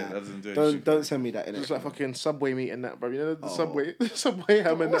 bro? Yeah, Like, that doesn't do anything. don't send me that, innit? Just like fucking Subway meat and that, bro. You know the Subway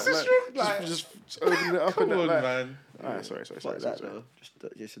ham and What's that. this Like, wrong? just open it up Come and that. on, Like. man. Alright, sorry. Fuck that, though.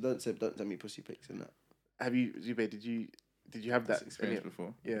 So don't send me pussy pics in that. Have you, Zube? Did you have that That's experience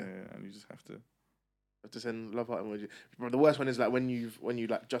before. Yeah. And you just have to. to send love heart emoji? Bro, the worst one is like when you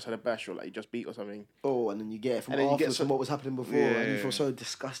like just had a bash or like you just beat or something. Oh, and then you get it from And then you get afterwards from what was happening before, and you feel Yeah. so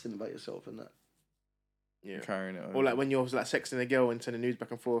disgusting about yourself and that. Yeah. Carrying it on. Or like when you're like sexting a girl and sending nudes back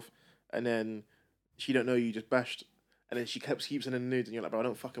and forth, and then she don't know you just bashed, and then she keeps sending the nudes, and you're like, bro, I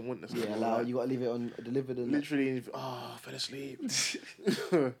don't fucking want this. Yeah, anymore. like, Like, you gotta leave it on delivered and literally, I fell asleep.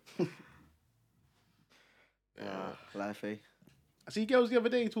 life, eh? I see girls the other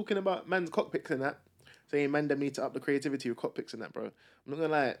day talking about man's cockpits and that, saying man them need to up the creativity with cockpits and that, bro. I'm not gonna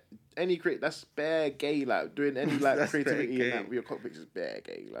lie, that's bare gay. Like doing any like That's creativity bare and gay. that with your cockpits is bare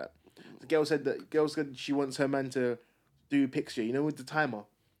gay. Like the girl said she wants her man to do picture, you know, with the timer,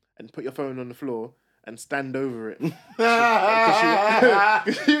 and put your phone on the floor and stand over it,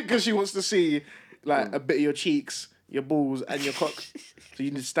 because she wants to see like a bit of your cheeks, your balls, and your cock. So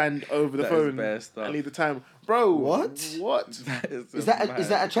you need to stand over the That is phone bare stuff. and leave the time, bro. What? What? Is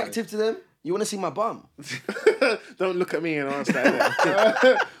that attractive to them? You want to see my bum? Don't look at me and ask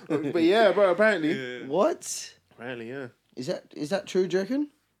that. But yeah, bro. Apparently, What? yeah. Is that true, do you reckon?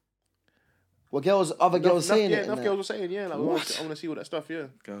 What other girls saying it? Enough and girls that? were saying, yeah. Like, What? I want to see all that stuff. Yeah.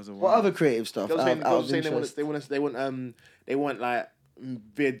 Girls are What wild. other creative stuff? Girls out of saying interest? they want like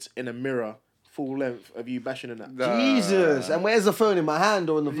vids in a mirror, full length of you bashing in that. Jesus! And where's the phone, in my hand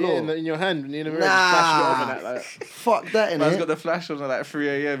or on the floor? Yeah, in your hand, in the mirror, just flash it off and that. Like, Fuck that, Man's innit? got the flash on at like 3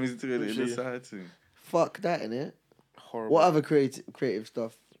 a.m. He's doing it in the Literally. side too. Fuck that, innit? horrible. What other creative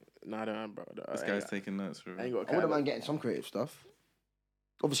stuff? Nah, I don't, bro. This guy's taking notes for I ain't got a I cat, wouldn't but- mind getting some creative stuff.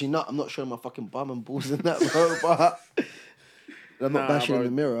 Obviously not. I'm not showing my fucking bum and balls in that, bro. But I'm not Nah, bashing bro, in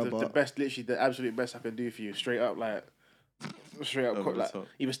the mirror. The but best, literally, the absolute best I can do for you, straight up, like, Over cock, the like, top.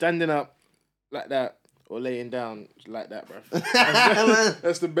 either standing up like that or laying down like that, bro. Man.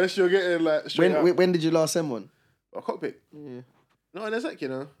 That's the best you're getting, like, straight up. when did you last send one? A cockpit. Yeah, Not in a sec, you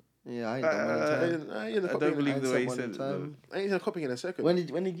know. yeah, I ain't done one in time. I ain't in a I cockpit. don't believe the way sent he one said in it. though. time. I ain't in a cockpit in a second. When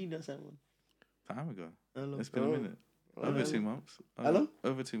did you done send one? Time ago. How long? It's been a Oh. minute. Over 2 months. How long?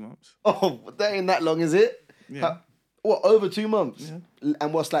 Over 2 months. Oh, that ain't that long, is it? Yeah. What, over 2 months? Yeah.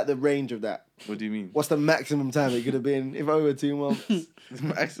 And what's like the range of that? What do you mean? What's the maximum time it could have been if over 2 months?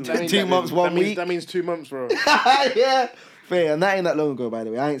 Maximum. That means- 2 months, 1 week? That means 2 months, bro. Yeah, fair. And that ain't that long ago, by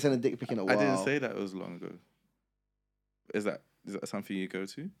the way. I ain't sent a dick pic in a while. I didn't say that it was long ago. Is that something you go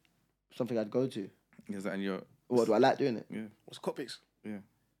to? Something I'd go to. Is that in your... What, do I like doing it? Yeah. What's cockpits?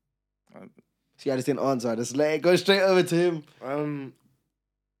 See, I just didn't answer. I just let it go straight over to him.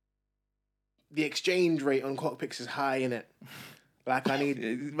 The exchange rate on cockpits is high, in it. Like I need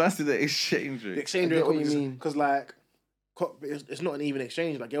It must be the exchange the rate. exchange I rate. get what you mean. Because like, it's not an even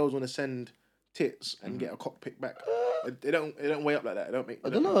exchange. Like girls want to send tits and get a cockpit back. They don't weigh up like that. They don't make. I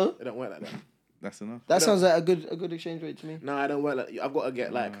don't know. They don't work like that. That's enough. That sounds like a good exchange rate to me. No, I don't work like. I've got to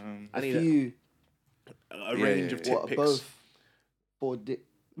get like. I A need few, a range of yeah. tit what, pics. both? 4 dick.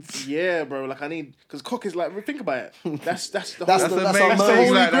 Yeah, bro. Like I need because cock is like. Think about it. That's the That's whole. the main our thing,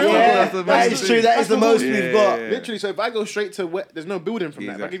 most. like, that's Yeah, the that main is thing. true. That That's is the the most whole- we've got. Yeah. Literally, so if I go straight to wet, there's no building from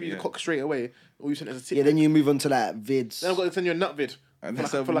that. If I Exactly, give you the yeah. cock straight away, all you send is a tit. Yeah, then you move on to like vids. Then I've got to send you a nut vid. And For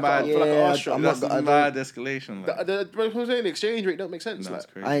that's like- a for like a- mad... for like an Yeah, arse shot. I'm That's not- a I mad escalation. Like. But I'm saying the exchange rate don't make sense. No, Like,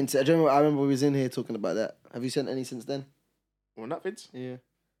 that's crazy. I remember we was in here talking about that. Have you sent any since then? well, nut vids. Yeah.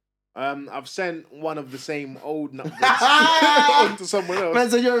 I've sent one of the same old nut vids onto someone else. Man,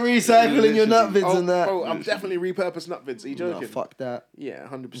 so you're recycling your nut vids Oh, and that. bro, I'm definitely repurposed nut vids. Are you No, joking? fuck that. Yeah,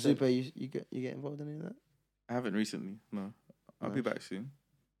 100%. Super, you get involved in any of that? I haven't recently. No. I'll be Nice. back soon.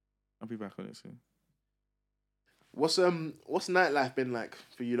 I'll be back on it soon. What's nightlife been like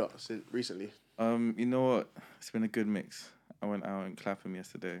for you lot since recently? You know what? It's been a good mix. I went out in Clapham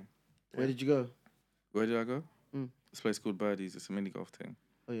yesterday. Where did you go? Where did I go? Mm. This place called Birdies. It's a mini golf thing.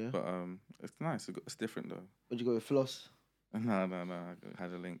 Oh yeah. But it's nice. It's different though. Where'd you go with Floss? No. I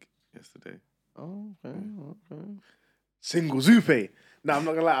had a link yesterday. Oh, okay. Okay. Single Zupe. No, I'm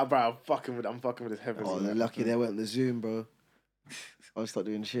not gonna lie, bro. I'm fucking with this heavily. Oh, they're lucky they weren't the Zoom, bro. I'll start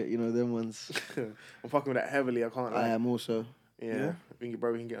doing shit, you know, them ones. I'm fucking with that heavily. I can't. I Like, am also. yeah. I think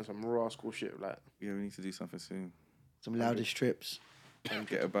bro, we can get on some raw school shit. Like, Yeah, we need to do something soon. Some loudest trips. And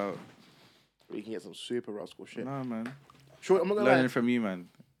get about. we can get some super raw school shit. Nah, man. Sure, I'm not gonna Learning lie. from you, man.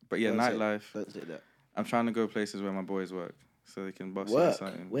 But yeah, Don't say- nightlife. Don't say that. I'm trying to go places where my boys work. so they can bust you or Work.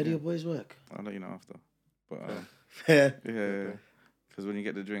 something. Where do your boys work? I'll let you know after. But Yeah. yeah, because when you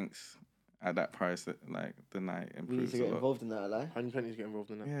get the drinks at that price, like the night We need improves to a get lot. involved in that, like. 100% need to get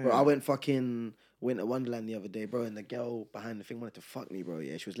involved in that. Yeah. Bro, I went fucking Winter Wonderland the other day, bro, and the girl behind the thing wanted to fuck me, bro.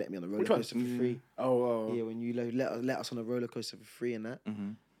 Yeah, she was letting me on the roller Which one? coaster for free. Oh. Yeah, when you let us on a roller coaster for free and that.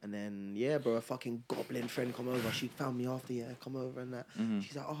 Mm-hmm. And then, yeah, bro, a fucking goblin friend come over. She found me after, come over and that. Mm-hmm.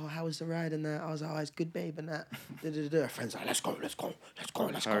 She's like, oh, how was the ride and that? I was like, oh, it's good, babe, and that. Her friend's like, let's go.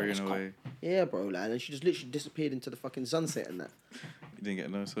 Hurrying away. Yeah, bro, like, and she just literally disappeared into the fucking sunset and that. You didn't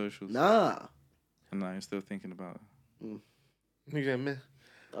get no socials. Nah. And now you're still thinking about it. You get me?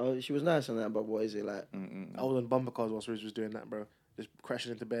 Oh, she was nice on that, but what is it like? I was on bumper cars whilst Riz was doing that, bro. Just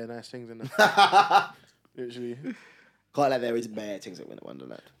crashing into bare nice things and that. Literally. Quite like there is bare things at Winter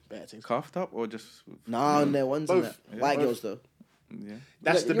Wonderland. Bare things. Cuffed up or just? Nah, on there ones and Both. that. Yeah, White both. girls though. Yeah.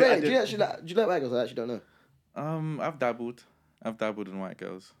 That's the do bit I do did. you actually like? Do you like white girls? I actually don't know. I've dabbled. I've dabbled in white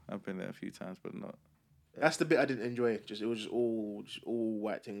girls. I've been there a few times, but not. That's the bit I didn't enjoy. It was just all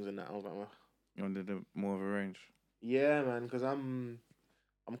white things and that. I was like, well, You wanted more of a range. yeah, man, because I'm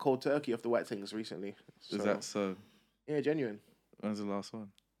cold turkey off the white things recently. Is So, that so? yeah, genuine. When's the last one?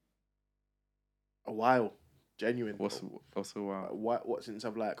 A while, genuine. What's so wild? What since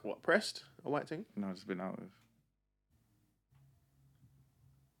I've pressed a white thing? No, I've just been out with.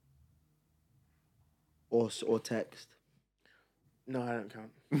 Or text. No, I don't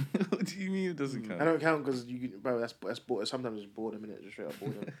count. What do you mean it doesn't count? I don't count because bro, that's sometimes it's boredom, innit? Just straight up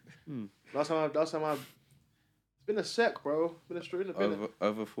boredom. Last time I've it's been a sec, bro. It's been a straight in a minute.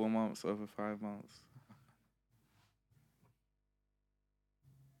 Over 4 months, over 5 months.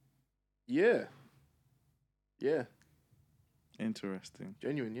 Yeah. Yeah. Interesting.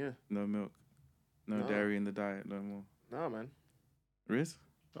 Genuine, yeah. No milk, no No. dairy in the diet no more. Nah, man. Riz?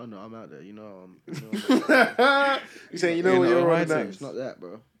 Oh no, I'm out there. You know, You saying you know You're what not you're right on that? things. it's not that,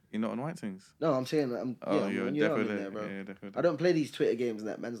 bro. You're not on white things. No, I'm saying I'm. Oh, Yeah, you're you know I'm in definitely there, bro. Yeah, definitely. I don't play these Twitter games and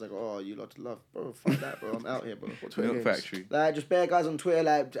that man's like, oh, you lot to love, bro. Fuck that, bro. I'm out here, bro. What Twitter Milk games? Factory. Like just bare guys on Twitter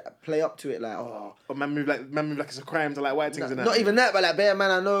like play up to it, like oh. But man move like it's a crime to like white things and that. Not even that, but like bare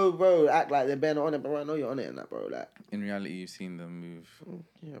man I know, bro, act like they're bare not on it, but I know you're on it and that, bro. Like In reality, you've seen them move.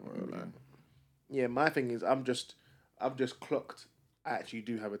 yeah, bro. Like Yeah, my thing is I've just clocked. I actually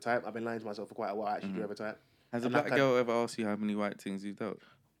do have a type. I've been lying to myself for quite a while. I actually do have a type. Has a And black that girl ever asked you how many white things you've dealt?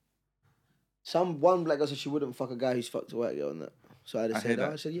 one black girl said she wouldn't fuck a guy who's fucked a white girl and that. So I just I said, hear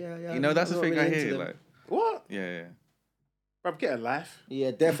that. I said, yeah. You know, that's I'm the not thing I really into hear. them. Like, What? yeah. Bro, get a life.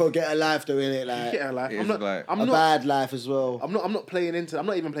 Yeah, therefore get a life though, innit? Like Get a life. It I'm is not. like- I'm a not. bad life as well. I'm not playing into. I'm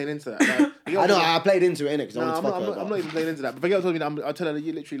not even playing into that. Like, I know I played into it, innit? Because I No, wanted to fuck her. I'm not even playing into that. But if a girl told me that, I'll tell her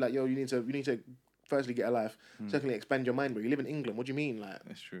you literally like, yo, you need to firstly get a life. Secondly, expand your mind, bro. You live in England. What do you mean? Like,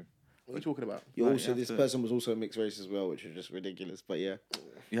 That's true. what are you talking about? You Like, also you have this to- person was also mixed race as well, which is just ridiculous. But yeah,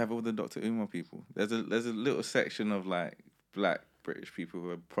 You have all the Dr. Umar people. There's a little section of like black British people who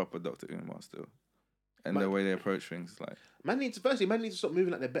are proper Dr. Umar still, and the way they approach things like. Man needs to stop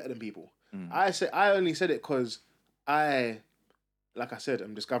moving like they're better than people. I only said it because like I said,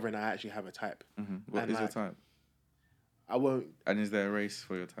 I'm discovering I actually have a type. What And, is your like, type? I won't And is there a race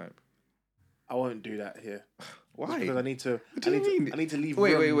for your type? do that here. Why? Just because I need to. What do you mean? I need to leave.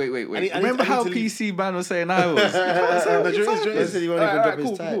 Wait. room. I need- Remember I need how to leave- PC man was saying I was? No, do you know what it is? Said he won't even Alright, drop his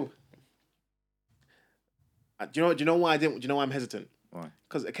cool, type. cool. Do you know why I didn't? Do you know why I'm hesitant? Why?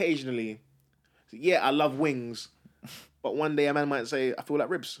 Because occasionally, yeah, I love wings, but one day a man might say I feel like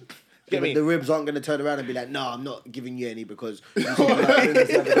ribs. yeah, Get me? but the ribs aren't gonna turn around and be like, no, I'm not giving you any because you said you like ribs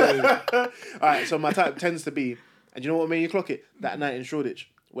the other day. All right, so my type tends to be, and you know what made you clock it? That night in Shoreditch,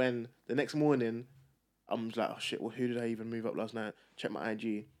 when the next morning, I'm just like, oh shit, well, who did I even move up last night? Check my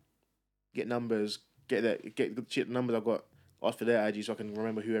IG, get numbers, get the shit numbers I've got, ask for their IG so I can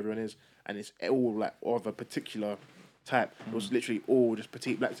remember who everyone is, and it's all like of a particular type. It was literally all just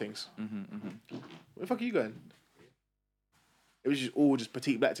petite black things. Where the fuck are you going? It was just all just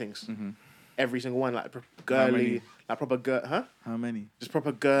petite black things. Every single one, like girly, many? like proper girl, huh? How many? Just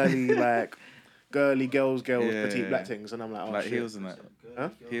proper girly, like girly girls, Yeah, petite yeah. black things, and I'm like, oh Like shit. heels and that. Huh?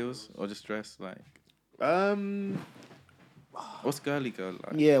 Heels or just dress like. What's What's girly girl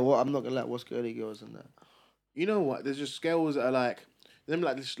like? Yeah, well, I'm not gonna lie. What's girly girls and that? you know what? There's just girls that are like them,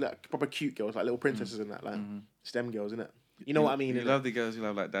 like just like proper cute girls, like little princesses and that, like STEM girls, innit? You know what I mean? You innit? love the girls who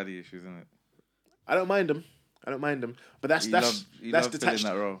have like daddy issues, innit? I don't mind them. But that's You that's love filling detached.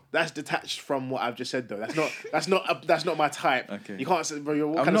 that role. That's detached from what I've just said, though. That's not my type. Okay. You can't say, bro.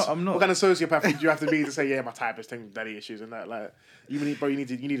 What I'm kind not. of sociopath do you have to be to say, yeah, my type is taking daddy issues and that? Like, you need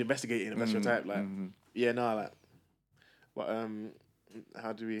investigating if that's your type. Like, yeah, no, like, but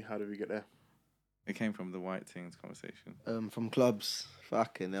how do we get there? It came from the white things conversation. From clubs.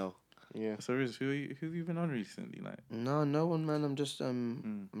 Fucking hell. Yeah. So Riz, who have you been on recently? Like, No one, man. I'm just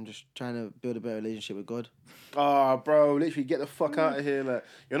trying to build a better relationship with God. Oh, bro, literally get the fuck out of here. Like,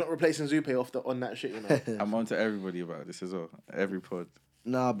 you're not replacing Zupe on that shit, you know. I'm on to everybody about this as well. Every pod.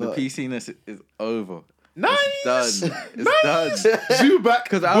 Nah, The but PC-ness is over. Nice. It's done. It's done. Zubac.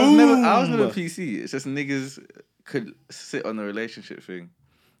 Because I was never PC. It's just niggas could sit on the relationship thing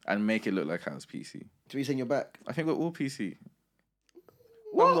and make it look like I was PC. do we sing your back? I think we're all PC.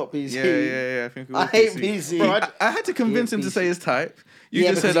 I'm not PC. Yeah. I think we're all I hate PC. Bro, I had to convince him to say his type. You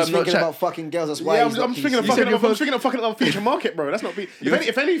yeah, just because said he's I'm not thinking about fucking girls. That's why Yeah, he's not I'm thinking of PC. fucking. you're I'm thinking of fucking on future market, bro. That's not.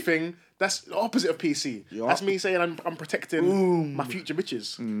 If anything, that's the opposite of PC. Yeah. That's me saying I'm protecting my future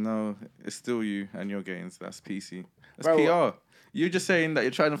bitches. No, it's still you and your gains. That's PC. That's Bro, PR. You're just saying that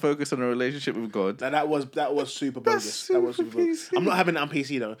you're trying to focus on a relationship with God. Now, that was super bogus. That was super bogus. PC. I'm not having it on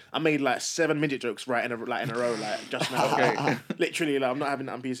PC though. I made like 7 midget jokes in a row just now. Okay. Literally, like I'm not having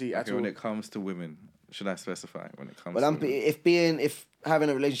it on PC at Okay, all. when it comes to women, should I specify when it comes But to women? if having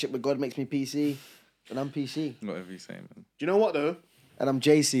a relationship with God makes me PC, then I'm PC. Whatever you say, man. Do you know what though? And I'm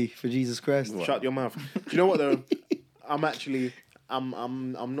JC for Jesus Christ. What? Shut your mouth. Do you know what though? I'm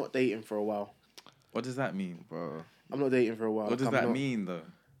not dating for a while. What does that mean? Bro. I'm not dating for a while. What does I'm that not- mean, though?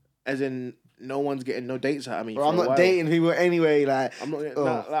 As in, no one's getting no dates out of me. Bro, for I'm a not while. dating people anyway. Like, I'm not.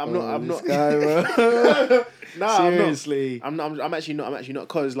 oh, I'm not. this guy, bro. Nah, Seriously. I'm not. I'm actually not. I'm actually not.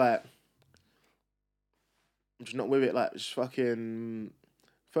 Cause like, I'm just not with it. Like, just fucking.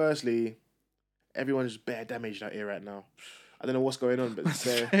 Firstly, everyone's just bare damaged out here right now. I don't know what's going on, but it's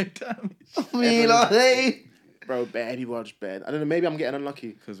bare, I mean, like, hey. bro, bare people are just bad. I don't know. Maybe I'm getting unlucky.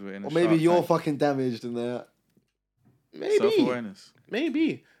 Because we're in a Or maybe Shark you're Tank. fucking damaged in that. Maybe. Self-awareness.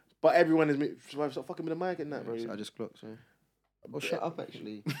 Maybe. But everyone is. Stop fucking with the mic and that, bro. I just clocked, sorry. Oh, shut up,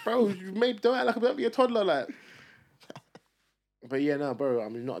 actually. Bro, don't act like don't be a toddler, like. But yeah, no, bro.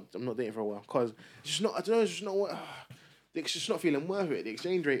 I'm not dating for a while because it's just not. I don't know. It's just not what. It's just not feeling worth it. The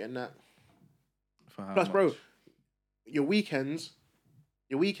exchange rate and that. For how Plus, much? bro, your weekends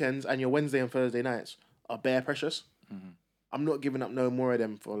and your Wednesday and Thursday nights are bare precious. Mm-hmm. I'm not giving up no more of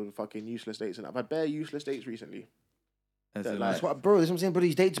them for fucking useless dates, and I've had bare useless dates recently. As that in, like- That's what, bro. That's what I'm saying, bro.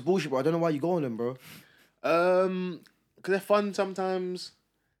 These dates are bullshit, bro. I don't know why you go on them, bro. Because they're fun sometimes.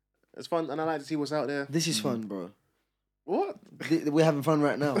 It's fun, and I like to see what's out there. This is fun, bro. What? We're having fun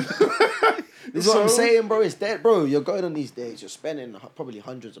right now. This is what I'm saying, bro. It's dead, bro. You're going on these dates. You're spending probably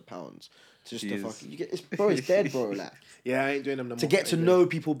hundreds of pounds just to Jeez. fucking. Bro, it's dead, bro. Like Yeah, I ain't doing them no more. to get to I ain't know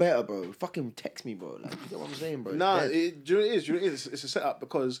people better, bro. Fucking text me, bro. Like, you get what I'm saying, bro? It's Nah, dead. do you know what it is? Do you know what it is? It's a setup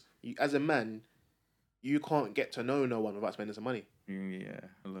because you, as a man, you can't get to know no one without spending some money. Yeah,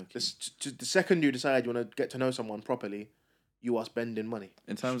 look. The second you decide you want to get to know someone properly, you are spending money.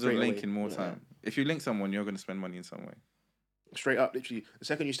 In terms straight of away. linking more time. If you link someone, you're going to spend money in some way. Straight up, literally. The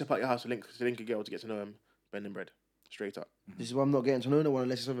second you step out your house to link a girl to get to know him, spending bread. Straight up. This is why I'm not getting to know no one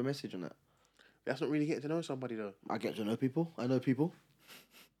unless it's over a message on that. That's not really getting to know somebody though. I get to know people. I know people.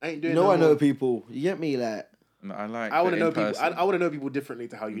 I ain't doing. You know no I know more. people. You get me, like. No, I like. I want to the know people. in-person. I want to know people differently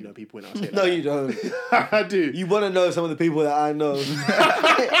to how you know people. And I say it No, like you don't. that. I do. You want to know some of the people that I know,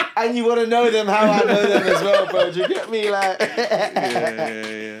 and you want to know them how I know them as well, bro. Do you get me, like?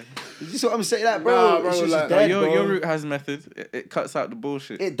 Yeah. This is what I'm saying, like, bro. Nah, bro, it's just like- dead, your bro. route has method. It cuts out the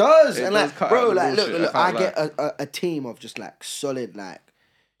bullshit. It does, It and does like, cut bro, out the like, look, bullshit, look, I I can't get a team of just like solid, like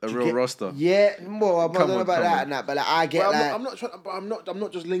a do you real get- roster. Yeah, well, I'm not Come know on, about come that on. and that, but like, I get But like, I'm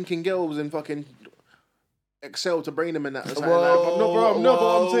not just linking girls and fucking Excel to brain them in that. It's like, whoa, no, bro, no,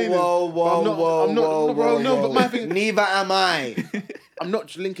 but I'm saying is, whoa, but I'm not, whoa, I'm not, whoa, no, bro, whoa, no, whoa. but my thing, Neither am I. I'm not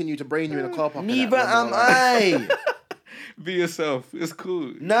just linking you to brain you in a car park. and Neither that, no am more, like- I. Be yourself. It's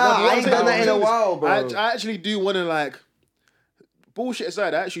cool. Nah, No, but what I I'm ain't saying- done what that I'm in a saying is, while, bro. I actually do want to like, bullshit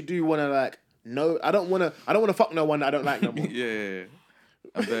aside, I actually do want to like, no, I don't want to fuck no one that I don't like no more. Yeah.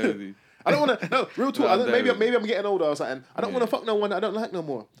 I'm there with you. I don't want to, no, real talk, No, I don't, I'm maybe I'm getting older or something. I don't want to fuck no one that I don't like no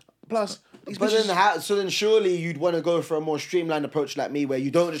more. Plus, these But bitches- then, surely you'd want to go for a more streamlined approach like me, where you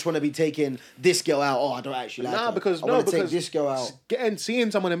don't just want to be taking this girl out. Oh, I don't actually like her. I want to take this girl out.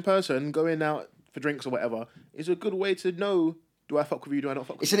 seeing someone in person, going out for drinks or whatever, is a good way to know: do I fuck with you? Do I not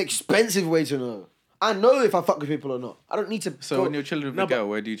fuck with It's you? an expensive way to know. I know if I fuck with people or not. I don't need to. So go- when you're chilling with No, a but- girl,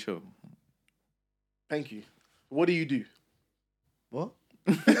 where do you chill? Thank you. What do you do? What?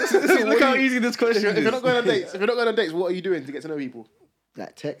 Look how easy this question If is. you're not going on dates, what are you doing to get to know people?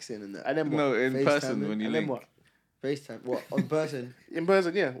 Like texting and that. And then what? No, in FaceTime person it. when you And then link. what? FaceTime. What? On person? In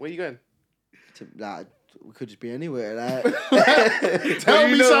person, yeah. Where you going? To, like, we could just be anywhere. Like, Tell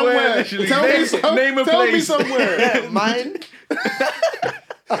you me know somewhere. where, literally. Tell me Name a tell me place. somewhere. mine?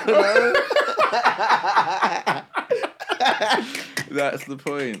 I don't know. That's the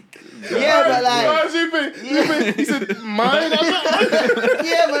point. Yeah, but like, He said, mine.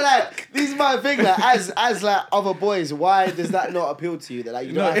 yeah, but like, this is my thing. Like, as like other boys, why does that not appeal to you? That like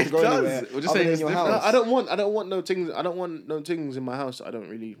you don't have to go anywhere We're just other saying than it's your different. house. I don't want no things. I don't want no things in my house. I don't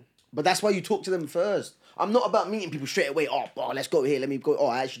really. But that's why you talk to them first. I'm not about meeting people straight away. Oh, bro, let's go here. Let me go. Oh,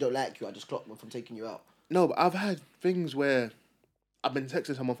 I actually don't like you. I just clocked them from taking you out. No, but I've had things where I've been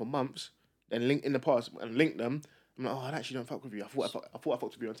texting someone for months, then link in the past and link them. I'm like, oh, I actually don't fuck with you. I thought I fucked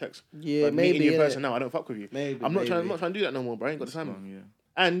with you on text. Yeah, but maybe, meeting you in innit? person now, I don't fuck with you. Maybe, I'm not trying maybe. to do that no more, bro. I ain't got the time. Yeah.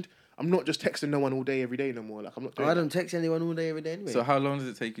 And I'm not just texting no one all day, every day no more. Like I'm not doing I don't text anyone all day, every day anyway. So how long does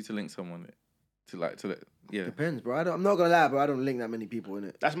it take you to link someone? Yeah. Depends, bro. I'm not gonna lie, bro. I don't link that many people in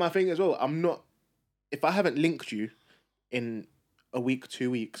it. That's my thing as well. I'm not. If I haven't linked you in a week,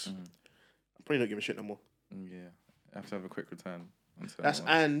 2 weeks, I'm probably not giving a shit no more. Yeah. I have to have a quick return.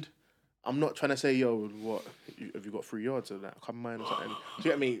 And I'm not trying to say, yo, what have you got 3 yards or that? Come mine or something. Do you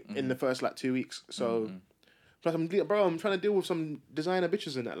get me? In the first like 2 weeks, so. Plus, I'm trying to deal with some designer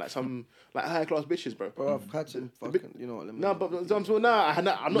bitches and that, like some like high class bitches, bro. Bro, I've had some fucking, you know what? No, but I'm not saying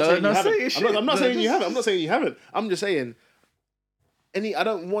you haven't. I'm not saying you haven't. I'm not saying you haven't. I'm just saying. I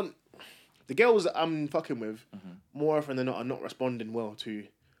don't want the girls that I'm fucking with more often than not are not responding well to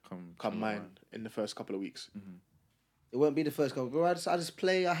come mine in the first couple of weeks. It won't be the first couple, bro. I just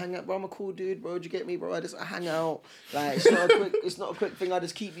play. I hang out, bro. I'm a cool dude, bro. Do you get me, bro? I hang out. Like it's not a quick thing. I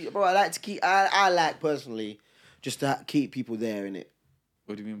just keep you, bro. I like to keep. I like personally, just to keep people there in it.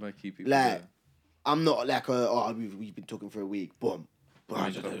 What do you mean by keep people Like, there? I'm not like we've been talking for a week. Boom.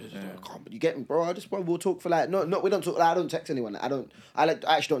 But you get me, bro. We'll talk for like no we don't talk. Like, I don't text anyone. I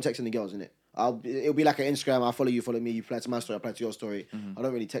actually don't text any girls in it. It'll be like an Instagram. I'll follow you, follow me. You reply to my story, I reply to your story. I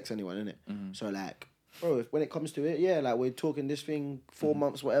don't really text anyone in it. So like. Bro, when it comes to it, yeah, like we're talking this thing 4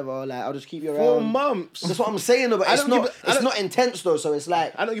 months, whatever. Like I'll just keep you around. 4 months. That's what I'm saying, though. But it's not intense though. So it's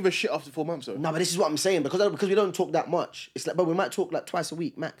like I don't give a shit after 4 months though. no, but this is what I'm saying because we don't talk that much. It's like, but we might talk like twice a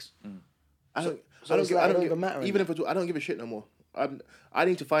week max. I don't even matter. Even if I don't give a shit no more. I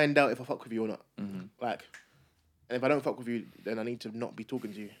need to find out if I fuck with you or not. Like, and if I don't fuck with you, then I need to not be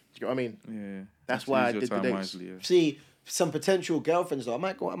talking to you. Do you get what I mean? Yeah. That's why I did the dates. Wisely, yeah. See, some potential girlfriends though. I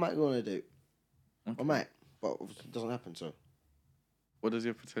might go on a date. I might, but it doesn't happen. So. What does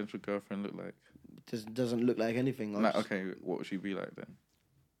your potential girlfriend look like? Doesn't look like anything. Like, okay, what would she be like then?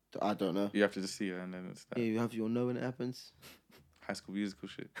 I don't know. You have to just see her and then it's that. Yeah, you'll know when it happens. High School Musical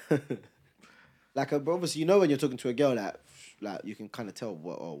shit. Like, obviously, you know when you're talking to a girl, like you can kind of tell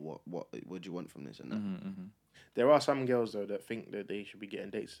what do you want from this and that. There are some girls though that think that they should be getting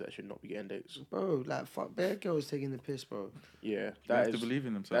dates that should not be getting dates. Bro, like fuck, bare girls taking the piss, bro. Yeah, They have to believe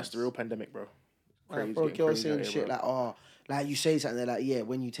in themselves. That's the real pandemic, bro. Like, bro, girls saying shit like, oh, like you say something, they're like, yeah,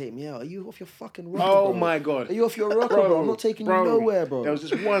 when you take me out, are you off your fucking rocker, Oh bro? my god, Are you off your rocker, bro? I'm not taking you nowhere, bro. There was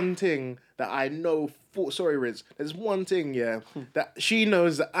this one thing that I know. Sorry, Riz. There's one thing, yeah, that she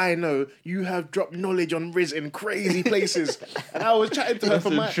knows that I know. You have dropped knowledge on Riz in crazy places, and I was chatting to her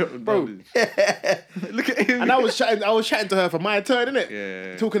for my bro. Look at him. And I was chatting to her for my turn, innit?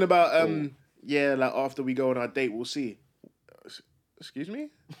 Yeah. Talking about yeah, like after we go on our date, we'll see. Excuse me?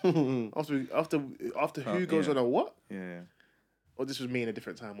 after who goes on a what? Yeah. Well, this was me in a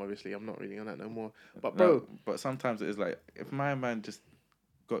different time, obviously. I'm not really on that no more. But bro, No, but sometimes it is like if my man just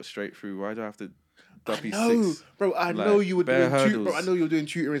got straight through, why do I have to I know, bro. I know you were doing hurdles. I know you were doing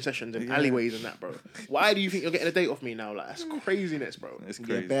tutoring sessions in alleyways and that, bro. Why do you think you're getting a date off me now? Like that's craziness, bro. It's Yeah,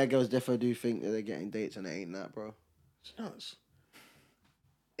 crazy. bare girls definitely do think that they're getting dates and it ain't that, bro. It's nuts.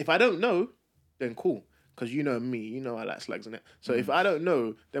 If I don't know, then cool. Because you know me, you know I like slugs in it. So if I don't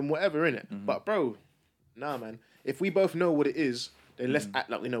know, then whatever in it. But bro, nah, man. If we both know what it is, then let's act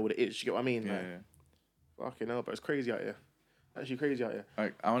like we know what it is. You get what I mean? Yeah, Like, fucking hell, but it's crazy out here. Actually crazy out here.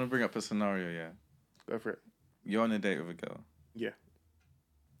 Like, I want to bring up a scenario, yeah. Go for it. You're on a date with a girl. Yeah.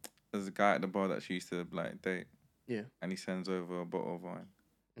 There's a guy at the bar that she used to like date. Yeah. And he sends over a bottle of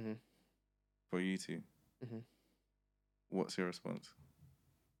wine. For you two. What's your response?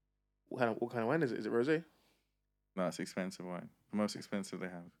 What kind of wine is it? Is it rosé? No, it's expensive wine. The most expensive they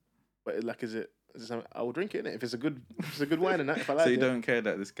have. But like, is it something, I will drink it, innit? If it's a good wine and that, if I like So you it. don't care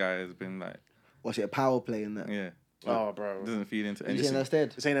that this guy has been like, What's it, a power play in that? yeah. Oh, bro. Doesn't feed into You anything. saying that's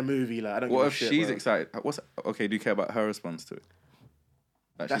dead? This ain't a movie, like I don't. What give if a shit, she's bro. excited? Okay? Do you care about her response to it?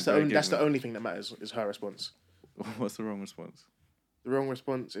 Like, That's she's the very only. That's the giving. only thing that matters is her response. What's the wrong response? The wrong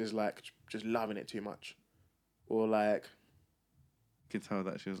response is like just loving it too much, or like You can tell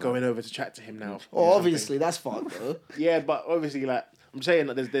that she was going over to chat to him now. Oh, obviously, that's fucked, bro. Yeah, but obviously, like I'm saying,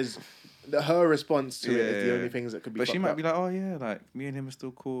 that there's her response to it is the Yeah. only things that could be. But she fucked might up. be like, oh yeah, like me and him are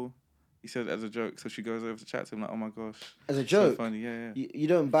still cool. He said it as a joke, so she goes over to chat to him like, "Oh my gosh, As a so joke. funny, yeah, You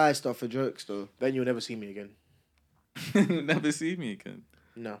don't buy stuff for jokes though. Then you'll never see me again. yeah." Never see me again.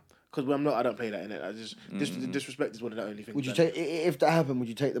 No, because when I'm not, I don't play that in it. I just disrespect is one of the only things. Would you I take if that happened? Would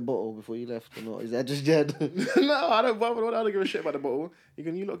you take the bottle before you left or not? Is that just dead? No, I don't. I don't give a shit about the bottle.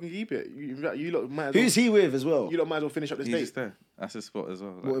 You lot can keep it. You lot might. As well, Who's he with as well? You lot might as well finish up this He's date. just there. That's his spot as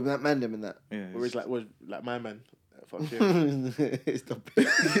well. What, with that man and that? yeah. Or is like my man. Fuck him. Stop.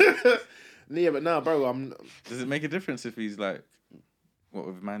 Yeah, but nah, bro. Does it make a difference if he's like, what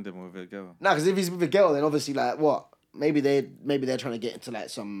with Mandem or with a girl? Nah, because if he's with a girl, then obviously like what? Maybe they're trying to get into like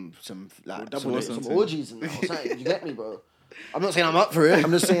some like double some something. orgies and that or something. You get me, bro? I'm not saying I'm up for it.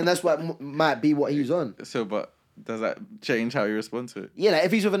 I'm just saying that's what might be what he's on. So, but does that change how you respond to it? Yeah, like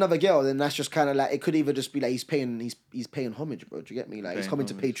if he's with another girl, then that's just kind of like it could either just be like he's paying homage, bro. Do you get me? Like he's Paying coming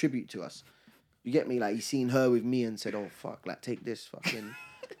to pay homage. tribute to us. You get me? Like he's seen her with me and said, "Oh fuck, like take this fucking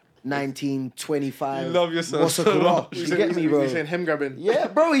 1925." You love yourself What's a so claw? much. You get me, bro? He's saying hem grabbing. Yeah,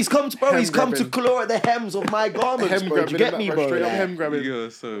 bro. He's come to Hem-grabbing. claw at the hems of my garments, Hem bro. Do grabbing. you get me, bro? Straight up Like, hem grabbing.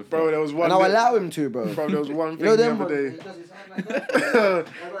 You're so Bro, there was one. and I'll bit- allow him to, bro. Bro, there was one You thing know the them, other bro. day. He does his hand like that.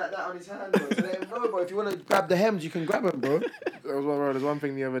 Like that on his hand, bro. So let him know, bro. If you want to grab the hems, you can grab them, bro. There's one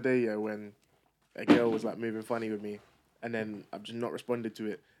thing the other day, yeah, when a girl was like moving funny with me, and then I've just not responded to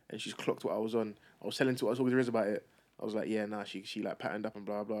it, and she's clocked what I was on. I was telling to Riz about it. I was like, yeah, nah, she like patterned up and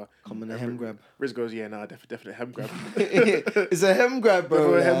blah blah. Come on, a And hem grab. Riz goes, yeah, nah, definitely hem grab. It's a hem grab,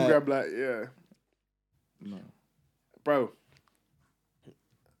 bro. Definitely a hem like- grab, like yeah, No. bro.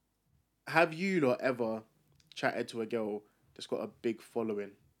 Have you lot ever chatted to a girl that's got a big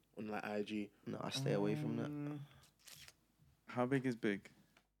following on like IG? No, I stay away from that. How big is big?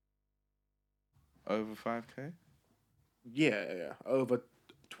 Over 5K? Yeah, over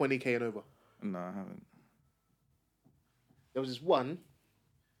 20K and over. No, I haven't. There was this one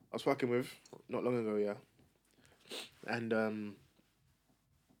I was fucking with not long ago, yeah. And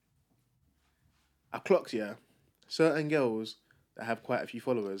I clocked, yeah, certain girls that have quite a few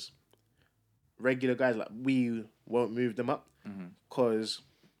followers, regular guys, like we won't move them up because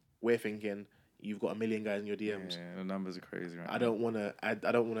we're thinking you've got 1 million guys in your DMs. Yeah, the numbers are crazy right I don't want to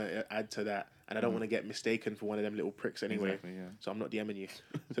add to that, and I don't want to get mistaken for one of them little pricks anyway. Exactly, yeah. So I'm not DMing you.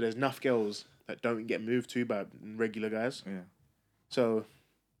 So there's enough girls that don't get moved to by regular guys. Yeah. So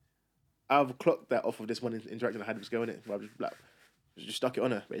I've clocked that off of this one interaction I had with this girl in it. Where I just stuck it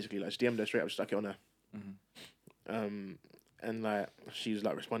on her basically. Like just DM'd her straight up, just stuck it on her. And like she was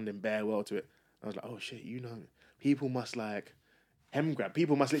like responding bare well to it. I was like, oh shit, you know, people must like hem grab.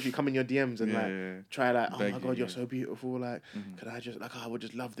 People must literally come in your DMs and try like, oh Beg my you, god, you're yeah. so beautiful. Like, could I just like, I would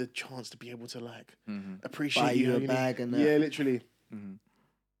just love the chance to be able to like appreciate Buy you a know? bag and that. Yeah, literally.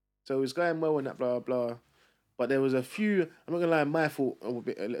 So it was going well and that blah blah. But there was a few. I'm not gonna lie, my fault.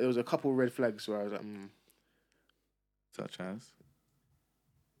 There was a couple red flags where I was like, Such as?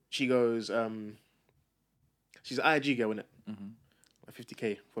 She goes, she's an IG girl, innit? Like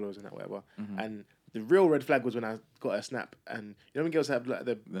 50K followers and that, whatever. And the real red flag was when I got her snap. And you know when girls have like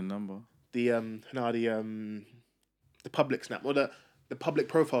The number. the public snap or the public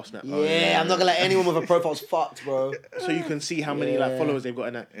profile snap. Yeah, I'm not gonna let anyone with a profile's fucked, bro. So you can see how many like Yeah. followers they've got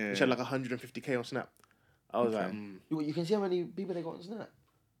in that. Yeah. She had like 150K on Snap. I was Okay. like, You can see how many people they got on Snap.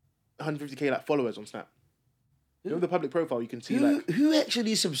 150K like followers on Snap. You know the public profile, you can see like Who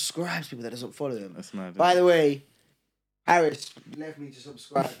actually subscribes people that doesn't follow them? That's mad. By the way, Harris left me to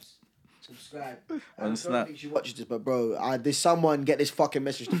subscribe. Subscribe. I On don't Snap. think she watches this, but bro, there's someone get this fucking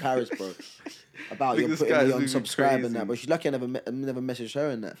message to Paris, bro, about Look, you this putting guy's me on moving subscribe and crazy. that. But she's lucky I never messaged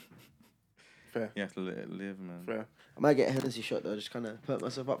her in that. fair. You have to let it live, man. Fair. I might get a Hennessy shot though. Just kind of put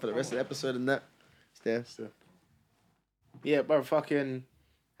myself up for the rest of the episode and that. It's there. So. Yeah, bro, fucking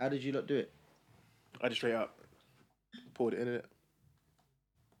How did you not do it? I just straight up poured it in it.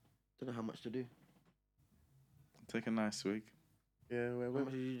 Don't know how much to do. Take a nice swig. Yeah, How where?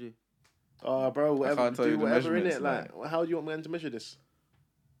 much did you do? Oh, bro, whatever. can't tell you Do the whatever in measurements, it. Like, how do you want me to measure this?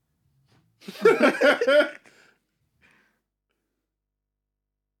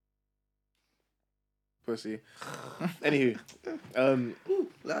 Pussy. Anywho,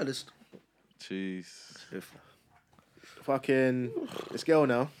 Loudest. Jeez. fucking this girl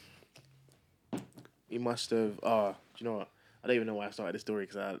now. He must have. Oh, do you know what? I don't even know why I started this story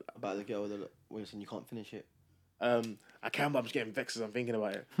because About the girl with the voice and you can't finish it. I can't. But I'm just getting vexed as I'm thinking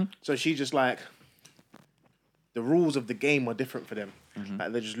about it. So she just like the rules of the game are different for them.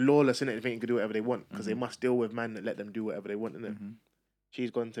 Like they're just lawless in it. They think they can do whatever they want because they must deal with men that let them do whatever they want in it.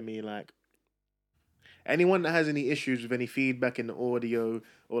 She's gone to me like anyone that has any issues with any feedback in the audio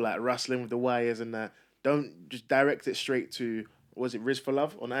or like rustling with the wires and that, don't just direct it straight to was it Riz for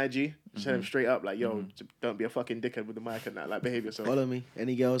Love on IG? Just tell him straight up, like, yo, don't be a fucking dickhead with the mic and that. Like, behave yourself. Follow me.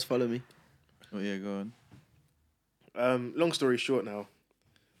 Any girls, follow me. Oh yeah, go on. Long story short now,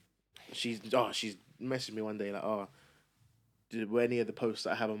 she's messaged me one day like, were any of the posts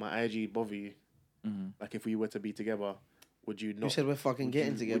that I have on my IG bother you? Like, if we were to be together, would you not? You said we're fucking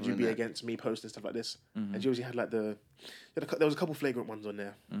getting together. Would you be against me posting stuff like this? And she obviously had like there was a couple flagrant ones on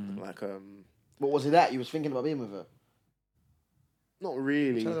there. Like What was it that you was thinking about being with her? not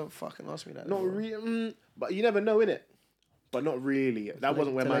really. Don't fucking ask me that. Not really. But you never know, innit? But not really. That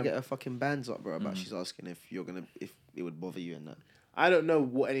wasn't where I get her fucking bands up, bro. About she's asking if it would bother you and that. I don't know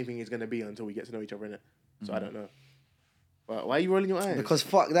what anything is gonna be until we get to know each other, innit? So I don't know. But why are you rolling your eyes? Because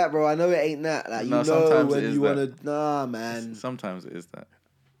fuck that, bro. I know it ain't that. Like, No, you know sometimes when it is you that. wanna. Nah, man. Sometimes it is that.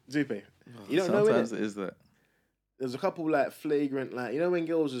 Zupe, you don't know, Sometimes innit? it is that. There's a couple like flagrant, like, you know when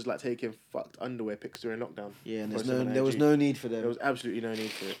girls was like taking fucked underwear pics during lockdown. Yeah, and Posting on there was IG? no need for them. There was absolutely no need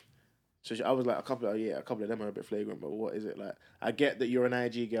for it. So I was like, a couple of them are a bit flagrant, but what is it like? I get that you're an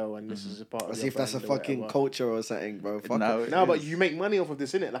IG girl and this is a part of. As your if that's a brand or fucking whatever. culture or something, bro. Fuck No, it. No, but you make money off of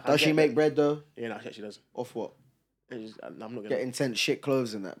this, innit? Like, I Does she get make that. bread though? Yeah, no, she actually does. Off what? I'm not gonna. Get intense shit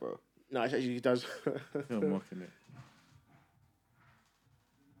clothes and that, bro. No, she actually does. You're mocking it.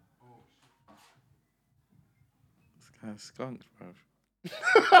 This guy's skunked, bruv.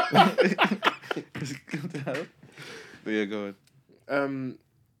 What the hell? But yeah, go on.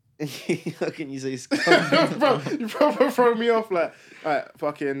 How can you say Bro, you probably throw me off. Like, alright,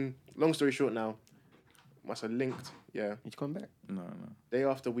 fucking. Long story short, now, must have linked. Yeah, He's coming back. No. day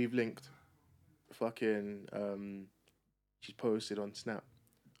after we've linked, fucking. She's posted on Snap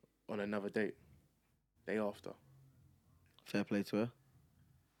on another date. Day after. Fair play to her.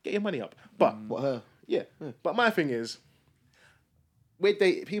 Get your money up. But What her? yeah. But my thing is,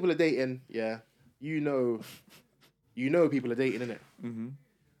 people are dating. Yeah, you know people are dating, innit?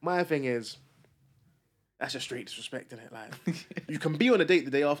 My thing is, that's just straight disrespect, innit? Like, you can be on a date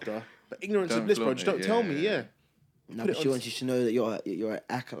the day after, but ignorance is Don't bliss, bro. flaunt Just don't it, tell yeah, me, yeah. yeah. No, Put but it she on- wants you to know that you're an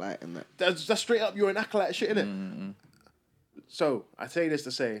acolyte and that. That's straight up. You're an acolyte shit, innit? So I say this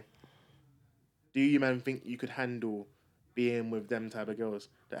to say, do you man think you could handle being with them type of girls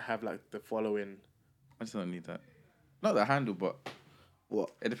that have like the following? I just don't need that. Not the handle, but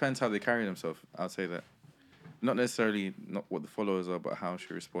What? it depends how they carry themselves. I'll say that. Not necessarily not what the followers are, but how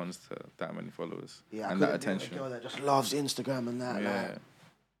she responds to that many followers and that attention. A girl that just loves Instagram and that. Yeah. Like,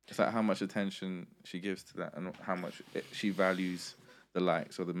 It's like how much attention she gives to that and how much she values the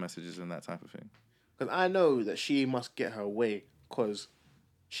likes or the messages and that type of thing. Because I know that she must get her way because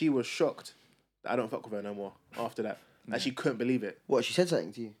she was shocked that I don't fuck with her no more after that. Like, she couldn't believe it. what? She said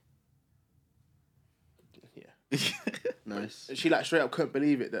something to you. Yeah. Nice. She like straight up couldn't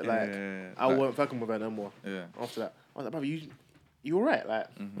believe it that like Yeah. I weren't fucking with her no more. Yeah. After that, I was like, brother, you alright? Like,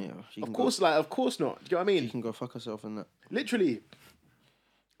 Yeah. She of can course, like, of course not. Do you know what I She mean? can go fuck herself and that. Literally.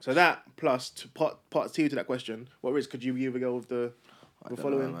 So that plus part two to that question, what risk could you give a girl with the I don't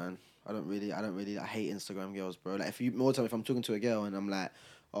following? know, man. I don't really. I hate Instagram girls, bro. Like, if I'm talking to a girl and I'm like,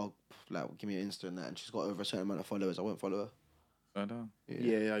 oh, like, give me your Insta and that, and she's got over a certain amount of followers, I won't follow her. I don't.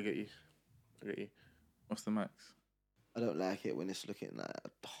 Yeah, I get you. What's the max? I don't like it when it's looking like.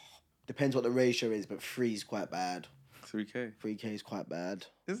 Depends what the ratio is, but 3 is quite bad. 3K. 3K is quite bad.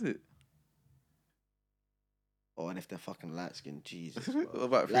 Is it? Oh, and if they're fucking light skinned, Jesus. What Bro.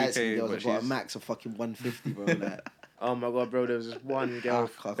 about Light 3K? skinned girls But have got a she's max of fucking 150, bro. Like, Oh my god, bro, there was this one girl.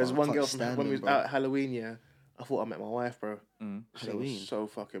 I There's can't one girl fucking from stand when we them, was bro. out at Halloween, yeah. I thought I met my wife, bro. She Halloween? was so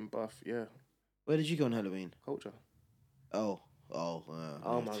fucking buff, yeah. where did you go on Halloween? Culture. Oh, Oh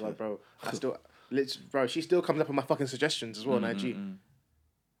my god, bro. Bro, she still comes up with my fucking suggestions as well on IG. Well,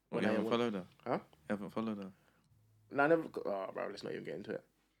 When you I haven't want- followed her? Huh? You haven't followed her? No, I never. Oh, bro, let's not even get into it.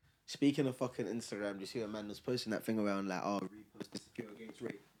 Speaking of fucking Instagram, do you see a man was posting that thing around like, oh, repost this secure against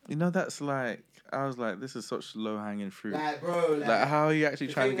rape? You know, that's like, I was like, this is such low hanging fruit. Like, bro, Like, how are you actually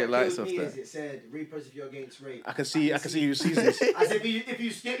the trying to thing get that likes killed off me that? is it said repost if you're against rape. I can see who sees this. As if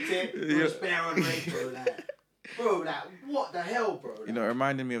you skipped it, you're spare on rape, bro. Like, what the hell, bro? Like, You know, it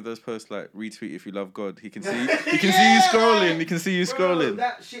reminded me of those posts like retweet if you love God. He can see you scrolling. He can see you bro, scrolling.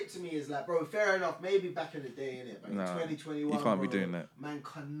 that shit to me is like, bro, fair enough. Maybe back in the day, innit? But in Nah, 2021, you can't be bro, doing that. Man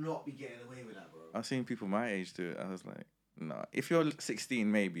cannot be getting away with that, bro. I've seen people my age do it. I was like, nah. If you're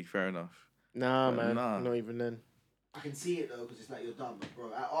 16, maybe fair enough. Nah, man. Nah. Not even then. I can see it though, because it's like you're dumb, but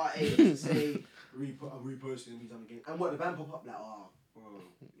bro. At our age, to say I'm reposting me something again, and what the band pop up like, oh, bro,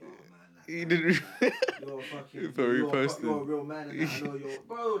 man, like, You didn't. You're fucking. For You're reposting. a real man, and I know you're.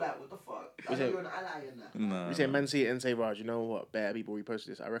 Bro, like, what the fuck? I know you're an ally in that. Nah. You say Man City and say, Raj, you know what? Better people reposted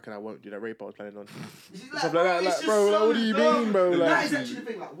this. I reckon I won't do that rape I was planning on. Stuff like that, like, bro, what do you mean, bro? That Like, is actually the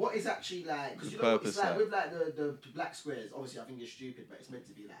thing. Like, what is actually like? Because you know, what it's like with like the black squares. Obviously, I think it's stupid, but it's meant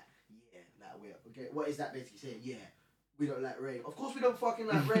to be like, yeah, like we're okay. What is that basically saying? Yeah, we don't like rape. Of course, we don't fucking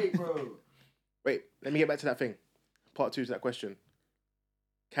like rape, bro. Wait, let me get back to that thing. Part 2 to that question.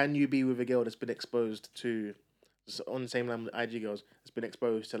 Can you be with a girl that's been exposed to, on the same line with IG girls, that's been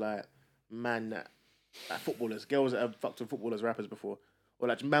exposed to like footballers, girls that have fucked with footballers, rappers before, or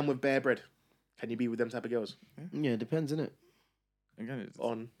like man with bare bread? Can you be with them type of girls? Yeah, it depends, innit? Again, it's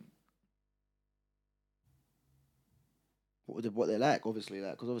On What they're like, obviously,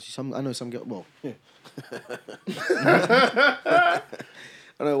 like because obviously I know some girl. Well, yeah.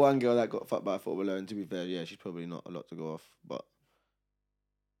 I know one girl that got fucked by a footballer, and to be fair, yeah, she's probably not a lot to go off, but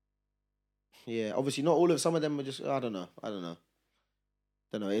yeah, obviously not all of. Some of them are just I don't know. Don't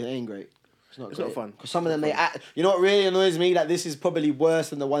know. It ain't great. It's not fun. Because some of them, you know what really annoys me? Like, this is probably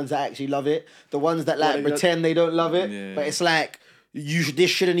worse than the ones that actually love it. The ones that, like, pretend they don't love it. Yeah. But it's like, this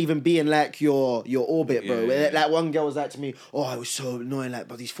shouldn't even be in, like, your orbit, bro. Yeah. Like, one girl was like to me, oh, it was so annoying, like,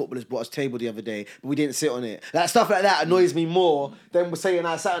 but these footballers brought us a table the other day, but we didn't sit on it. Like, stuff like that annoys me more than saying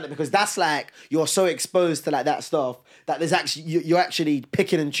I sat on it, because that's, like, you're so exposed to, like, that stuff that there's actually, you're actually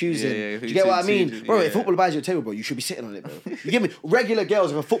picking and choosing. Yeah, Do you get what I mean? Bro, yeah. if a footballer buys you a table, bro, you should be sitting on it, bro. You get me? Regular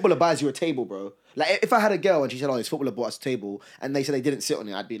girls, if a footballer buys you a table, bro, like, if I had a girl and she said, oh, this footballer bought us a table, and they said they didn't sit on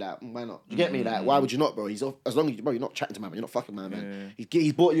it, I'd be like, why not? You get me? Like, why would you not, bro? He's off, as long as, bro, you're not chatting to my man, you're not fucking my man.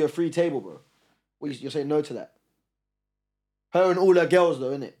 He's bought you a free table, bro. What, you're saying no to that? Her and all her girls,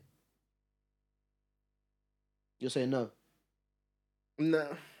 though, innit? You're saying no?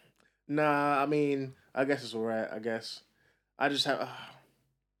 Nah, I mean, I guess it's alright, I guess. I just have...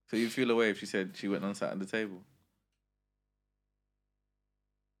 So you'd feel away if she said she went on sat at the table?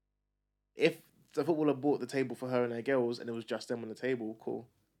 If the footballer bought the table for her and her girls and it was just them on the table, cool.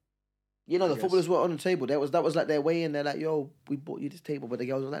 You know, the guess. footballers were on the table. That was like their way in. They're like, yo, we bought you this table. But the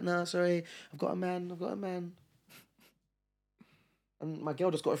girls were like, nah, sorry, I've got a man. And my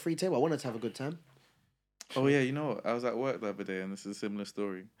girl just got a free table. I wanted to have a good time. Oh yeah, you know what? I was at work the other day and this is a similar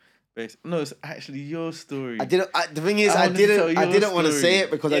story. No, it's actually your story. The thing is, I didn't want to say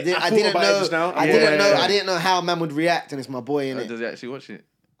it because I didn't know how man would react, and it's my boy, innit? Does he actually watch it?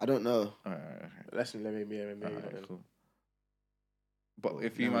 I don't know. Alright. Let me. Cool. But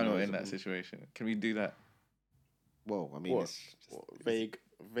if you man were in that situation, can we do that? Well, I mean, it's vague.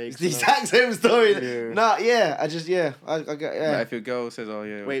 It's the exact same story. Yeah. Nah, yeah, I get, yeah. Like if your girl says, "Oh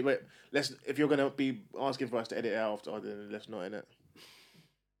yeah," wait. If you're gonna be asking for us to edit it out after, then let's not in it.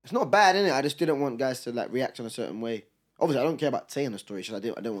 It's not bad, innit? I just didn't want guys to like react in a certain way. Obviously, I don't care about saying a story. I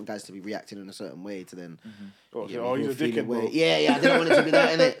don't want guys to be reacting in a certain way to then. You're a dickhead, bro. Yeah, I didn't want it to be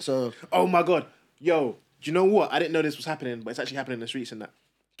that, innit? So. Oh my god, yo, do you know what? I didn't know this was happening, but it's actually happening in the streets and that.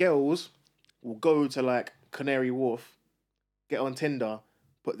 Girls will go to like Canary Wharf, get on Tinder,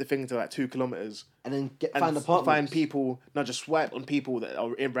 put the thing to like 2 kilometers, and then find apartments. Find people. No, just swipe on people that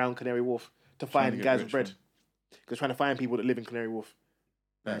are around Canary Wharf to find guys with bread. Because trying to find people that live in Canary Wharf.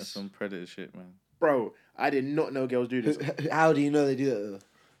 That's some predator shit, man. Bro, I did not know girls do this. How do you know they do that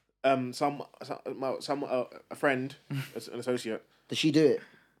though? A friend, an associate. Does she do it?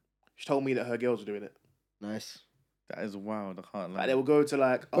 She told me that her girls are doing it. Nice. That is wild. I can't lie. Like they will go to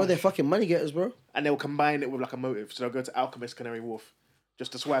like... Bro, they're fucking money getters, bro. And they'll combine it with like a motive. So they'll go to Alchemist Canary Wharf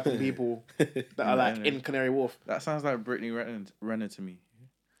just to swipe on people that are like in Canary Wharf. That sounds like Brittany Renner to me.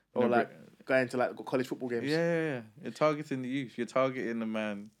 Or like going to like college football games. Yeah. You're targeting the youth. You're targeting the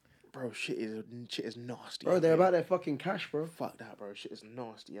man. Bro, shit is nasty. Bro, they're about their fucking cash, bro. Fuck that, bro. Shit is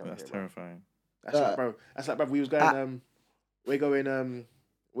nasty. That's terrifying. That's like, bro. That's like, bro. We was going. We're going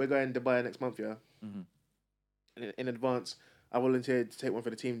Dubai next month. Yeah. Mm-hmm. In advance, I volunteered to take one for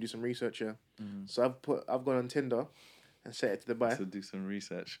the team, do some research. Yeah. Mm-hmm. So I've gone on Tinder and set it to Dubai. So do some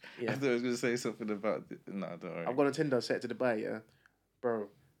research. Yeah. I thought I was gonna say something about. No, don't worry. I've gone on Tinder, set it to Dubai. Yeah, bro.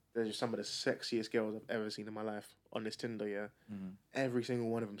 They're just some of the sexiest girls I've ever seen in my life on this Tinder, yeah. Mm-hmm. Every single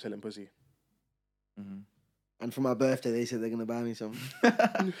one of them selling pussy. Mm-hmm. And for my birthday, they said they're going to buy me some.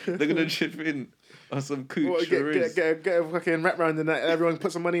 They're going to chip in on some cooch. Get a fucking wrap round in that. Everyone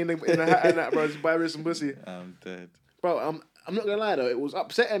put some money in the hat and that, bro. Just buy me some pussy. I'm dead. Bro, I'm not going to lie, though. It was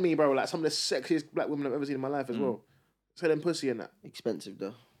upsetting me, bro. Like, some of the sexiest black women I've ever seen in my life as well. Selling pussy and that. Expensive,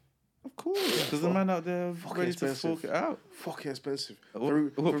 though. Of course, because the man out there ready to fork it out. Fucking expensive.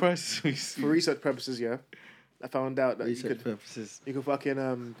 What prices we see? For research purposes, yeah. I found out that you could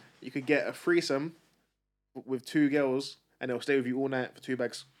fucking you could get a threesome with 2 girls and they'll stay with you all night for 2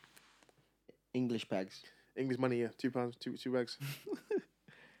 bags. English bags. English money, yeah. £2, two bags.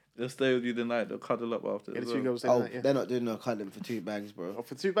 They'll stay with you the night. They'll cuddle up after. Yeah, as the two well. girls stay Oh, the night, yeah. they're not doing no cuddling for 2 bags, bro. Oh,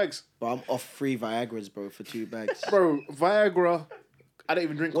 for 2 bags. But I'm off 3 Viagra's, bro, for 2 bags. Bro, Viagra. I don't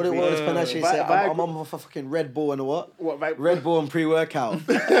even drink What it coffee. was, Panache said, I'm Viagra. on for fucking Red Bull and a what? What, Red Bull and pre-workout. And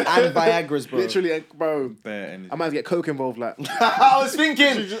Viagra's, bro. Literally, bro. Bare energy. I might get coke involved, like. I was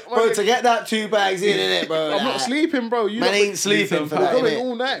thinking, bro, to get that 2 bags in it, bro. I'm not sleeping, bro. You Man lot- ain't sleeping for I'm that, going innit?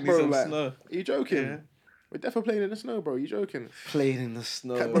 all night, Need bro. some Like, snow. are you joking? Yeah. We're definitely playing in the snow, bro. You joking? Playing in the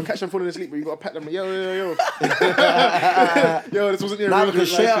snow. Bro, catch them falling asleep, but you gotta pat them. Yo. Yo, this wasn't the Nah, original.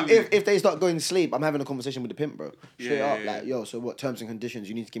 because straight up, like, if they start going to sleep, I'm having a conversation with the pimp, bro. Straight Yeah, up, yeah, like, yo, so what terms and conditions?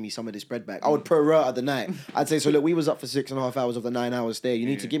 You need to give me some of this bread back. I would pro-rata the night. I'd say, so look, we was up for 6.5 hours of the 9 hours stay. You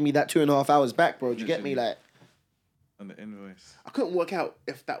need to Yeah. give me that 2.5 hours back, bro. Do you get me? Literally. Like, On the invoice. I couldn't work out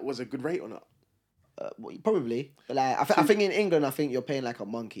if that was a good rate or not. well, probably. But like, I think in England, I think you're paying like a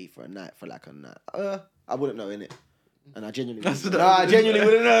monkey for a night, for like a night. I wouldn't know, innit? And I genuinely wouldn't. I genuinely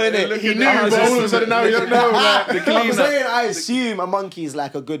wouldn't know, innit? He knew, but all of a sudden now you don't know. Like, I'm saying, I assume a monkey is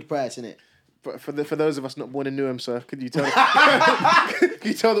like a good price, innit? but for those of us not born in Newham, sir, could you tell? Could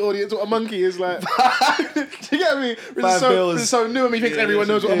you tell the audience what a monkey is like? Do you get me? £5. This is so Newham. He thinks Yeah, everyone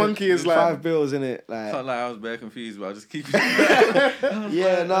knows what a yeah. monkey is like. £5, innit? Like, Can't lie, I was bare confused, but I just keep it.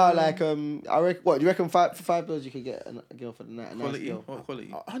 yeah, no, like, I reckon. What do you reckon? For £5 you could get a girl for the night. A nice Quality? girl. What quality?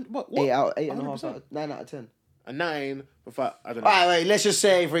 What? 8.5 9 out of 10. A 9, but I don't know. Alright, wait. Let's just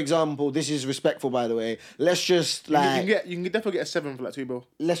say, for example, this is respectful, by the way. Let's just You like, can definitely get a 7 for like £2.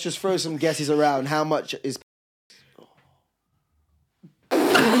 let's just throw some guesses around. How much is?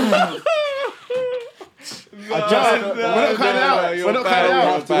 We're not cutting it out. We're not cutting it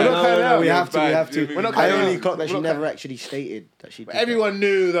out. We're not cutting it out. We have to. We're not I cutting it only out. clocked that she We're not never actually stated that she. Did that. Everyone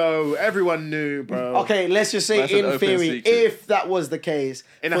knew though. Everyone knew, bro. Okay, let's just say That's an in open theory, secret. if that was the case,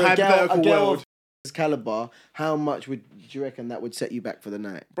 In a for hypothetical girl world. of this caliber, how much do you reckon that would set you back for the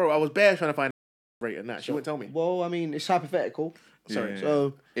night? Bro, I was bare trying to find a rate and that. She wouldn't tell me. Well, I mean, it's hypothetical. Sorry. Yeah.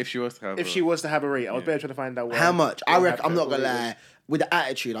 So If she was to have If she was to have a rate, I was bare trying to find out what. how much? I what reckon. I'm not gonna hypothetical rate lie. With the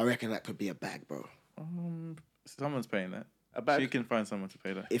attitude, I reckon that could be a bag, bro. Someone's paying that. was. A bag. She can find someone to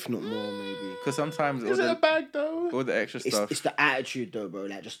pay that. If not more, maybe. Because sometimes Is it a bag though? all the extra stuff. It's the attitude though, bro.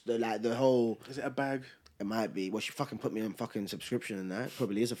 Like just the whole. Is it a bag? It might be. Well, she fucking put me on fucking subscription and that.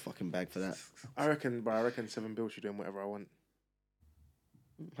 Probably is a fucking bag for that. I reckon £7 she's doing whatever I want.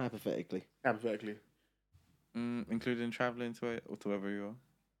 Hypothetically. Hypothetically. Including traveling to it or to wherever you are.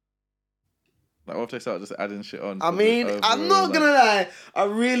 Like, what if they start just adding shit on? I mean, I'm not gonna lie. I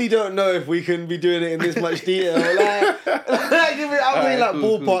really don't know if we can be doing it in this much detail. Like give it. I'm like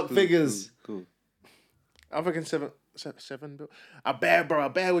ballpark figures. Cool. I reckon £7. A bear, bro. A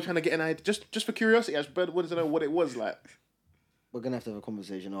bear. We're trying to get an idea. Just for curiosity. I just wanted to know what it was like. We're gonna have to have a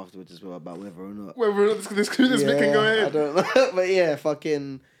conversation afterwards as well about whether or not. Whether this bit can go I ahead. don't know, but yeah,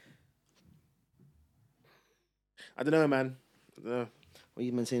 fucking. I don't know, man. I don't know. What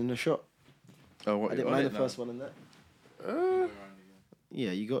you been saying in the shot? Oh, what I didn't mind the first one in that. Uh,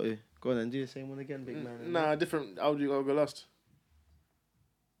 Yeah, you got to go on and do the same one again, big man. nah, different. I'll go last.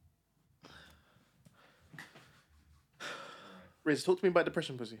 Riz, talk to me about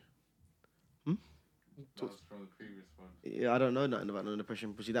depression, pussy. That was from the previous one. Yeah, I don't know nothing about no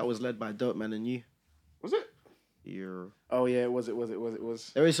depression pussy. That was led by Dope Man and you. Was it? You're. Oh yeah, it was.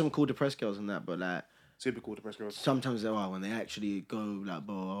 There is some cool depressed girls in that, but like Super cool depressed girls. sometimes there are when they actually go like,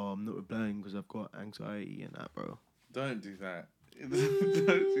 bro, I'm not replying because I've got anxiety and that, bro. Don't do that. Don't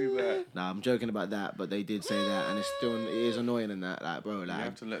do that. Nah, I'm joking about that, but they did say that, and it is annoying in that, like, bro, You like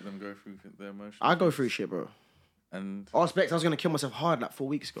have to let them go through their emotions. I go through shit, bro. And I was gonna kill myself hard like 4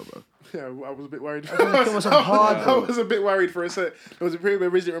 weeks ago, bro. Yeah, I was a bit worried. I was gonna kill myself hard, I bro. was a bit worried for a sec. There was a period where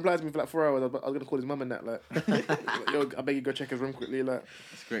Riz didn't reply to me for like 4 hours. I was gonna call his mum and that. Like, yo, I beg you go check his room quickly. Like,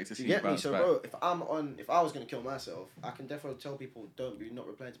 it's great to see You you get me? bounce So, back. bro, if I was gonna kill myself, I can definitely tell people don't be not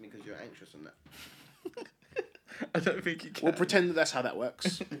replying to me because you're anxious and that. I don't think you can. we'll pretend that that's how that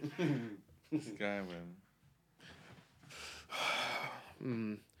works. This guy,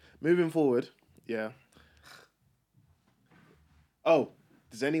 man. Moving forward, yeah. Oh,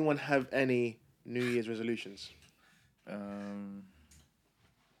 does anyone have any New Year's resolutions?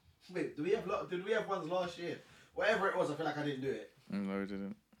 Wait, did we have ones last year? Whatever it was, I feel like I didn't do it. No, we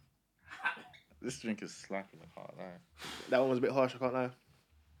didn't. This drink is slapping the heart lie. That one was a bit harsh. I can't lie.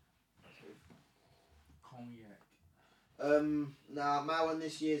 Cognac. Nah, my one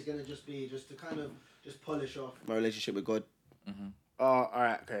this year is gonna just be to kind of just polish off my relationship with God. Oh, all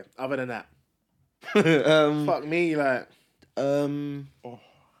right, okay. Other than that, um, fuck me, like.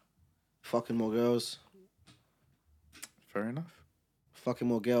 fucking more girls. Fair enough. Fucking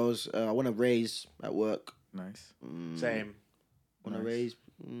more girls. I want to raise at work. Nice. Same. Want to Nice. raise.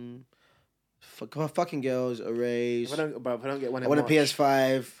 Fucking girls. A raise. If I don't get one I in want a March,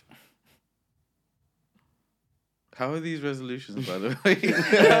 PS5. How are these resolutions, by the way?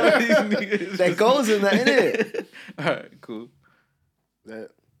 How are these niggas? They're goals in that, innit? Alright, cool. What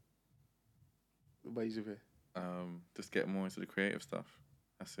about you, Zupe? Just get more into the creative stuff.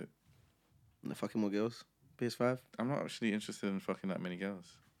 That's it. The fucking more girls. PS5. I'm not actually interested in fucking that many girls.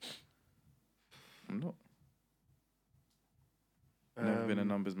 I'm not. Never been a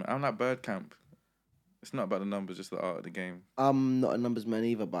numbers man. I'm like Bird Camp. It's not about the numbers, just the art of the game. I'm not a numbers man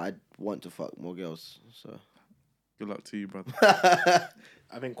either, but I want to fuck more girls. So. Good luck to you, brother.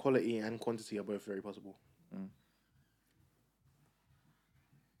 I think quality and quantity are both very possible.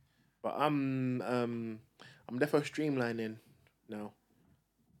 But I'm definitely streamlining now.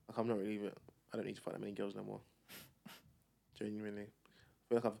 Like I'm not really. I don't need to find that many girls no more. Genuinely, I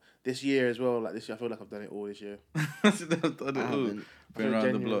feel like this year as well. Like this year, I feel like I've done it all this year. I've done it all. haven't. Been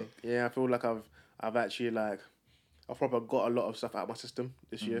around the block. Yeah, I feel like I've actually like I've probably got a lot of stuff out of my system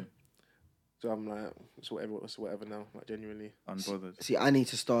this year. So I'm like, it's whatever now. Like genuinely Unbothered. See, I need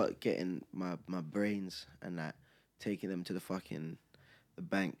to start getting my brains and like taking them to the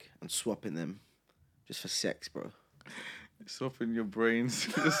bank and swapping them just for sex, bro. Swapping your brains.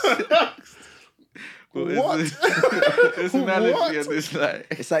 What? This analogy and this like.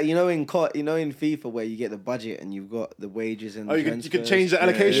 It's like in FIFA where you get the budget and you've got the wages and you transfers. could change the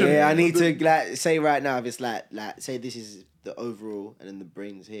allocation. Yeah, I need to like say right now if it's like say this is the overall and then the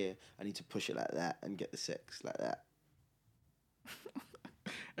brains here. I need to push it like that and get the sex like that.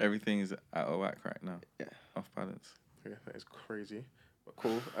 Everything is out of whack right now. Yeah, off balance. Yeah, that is crazy. But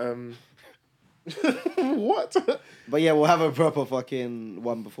cool. What? but yeah, we'll have a proper fucking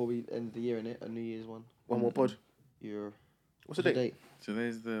one before we end the year, innit? A New Year's one. One more pod. What's the date?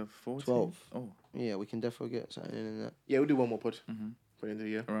 Today's the 14th. 12th. Oh, Yeah, we can definitely get something in that. Yeah, we'll do one more pod for the end of the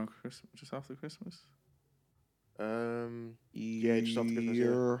year. around Christmas, just after Christmas. Yeah, just after Christmas. Yeah.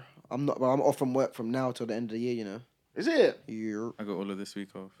 Year. I'm off from work from now till the end of the year, you know. Is it? Year. I got all of this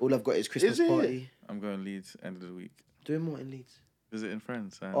week off. All I've got is Christmas Is it? party. I'm going Leeds end of the week. Doing more in Leeds. Visiting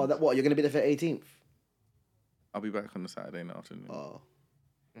friends. And Oh, what? You're gonna be there for 18th? I'll be back on the Saturday in the afternoon. Oh,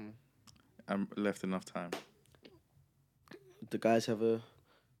 I'm left enough time. the guys have a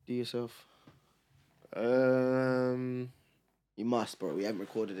do yourself. Um. You must, bro. We haven't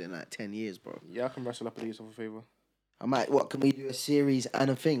recorded it in like 10 years, bro. Yeah, I can wrestle up and do yourself a favor. I might. What can we do? A series and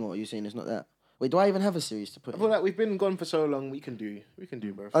a thing, or are you saying it's not that? Wait, do I even have a series to put? I in? feel like we've been gone for so long. We can do,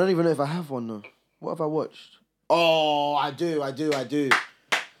 bro. I don't even know if I have one though. What have I watched? Oh, I do.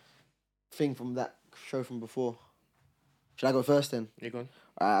 Thing from that show from before. Should I go first then? You gone?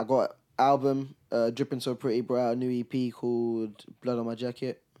 I got album, Dripping So Pretty, brought out a new EP called Blood on My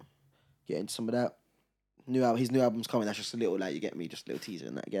Jacket. Get into some of that. His new album's coming. That's just a little, like, you get me, just a little teaser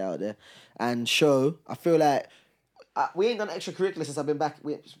and that, get out there. And show, I feel like we ain't done extracurricular since I've been back.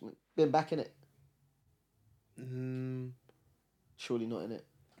 We've been back in it. Surely not in it.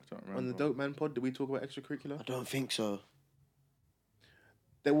 I don't remember. On the Dope Man pod, did we talk about extracurricular? I don't think so.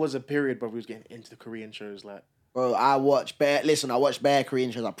 There was a period where we was getting into the Korean shows. Like, Bro, I watch bare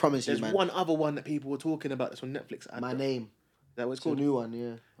Korean shows. I promise you, there's man. one other one that people were talking about that's on Netflix. My Name. Is that what it's It's a called? new one,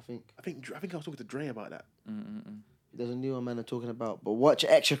 yeah, I think. I think I was talking to Dre about that. There's a new one, man, I'm talking about. But watch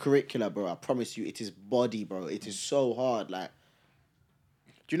extracurricular, bro. I promise you, it is body, bro. It is so hard, like.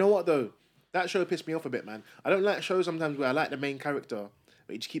 Do you know what though? That show pissed me off a bit, man. I don't like shows sometimes where I like the main character,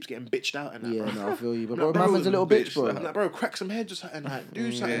 but he just keeps getting bitched out and that, Yeah, bro. no, I feel you. But No, bro, bro, man's a little bitch, bro. I'm like, bro, crack some heads or something, like,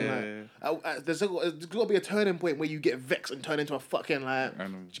 do something, like. There's got to be a turning point where you get vexed and turn into a fucking, like, do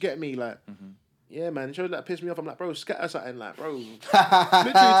you get me? Like, yeah, man, shows that piss me off. I'm like, bro, scatter something, like, bro.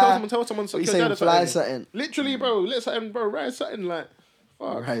 Literally, tell someone, What you saying, fly something? Literally, bro, let something, bro, write something, like,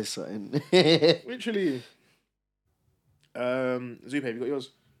 fuck. Right, something. Literally. Zupe, have you got yours?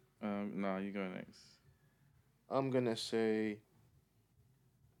 No, you go next. I'm gonna say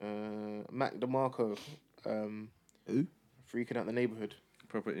Mac DeMarco. Who? Freaking Out the Neighborhood.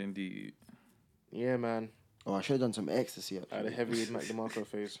 Proper indie. Yeah, man. Oh, I should have done some ecstasy, I had a actually. heavy Mac DeMarco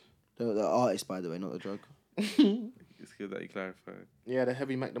phase. The artist, by the way, not the drug. It's good that you clarified. Yeah, the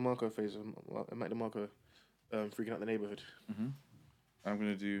heavy Mac DeMarco phase. Mac DeMarco, Freaking Out the Neighborhood. I'm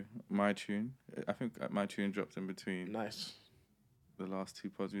gonna do My Tune. I think My Tune dropped in between Nice. the last two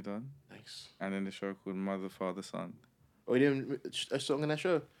pods we've done, Nice. and then the show called Mother, Father, Son. Oh, you did a song in that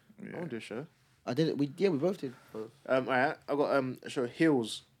show? Yeah. I want to do a show. I did it. We both did. Alright, I got a show,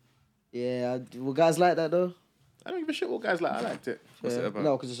 Heels. Yeah, well, guys like that though. I don't give a shit what guys like. I liked it. What's it about?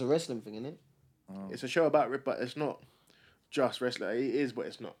 No, because it's a wrestling thing, isn't it? It's a show about rip, but it's not. just wrestling. It is, but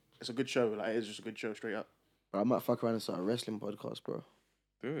it's not. It's a good show. Like it is just a good show, straight up. Bro, I might fuck around and start a wrestling podcast, bro.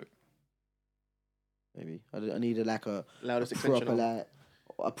 Do it. Maybe I need a Loudest proper extension. like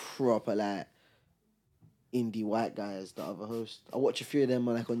indie white guys that other host. I watch a few of them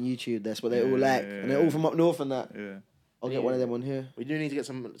on YouTube. That's what they all like, and they're all from up north and that. Yeah. I'll get one of them on here. We do need to get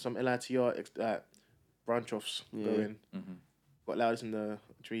some LITR branch offs going. Mm-hmm. Got Loudest in the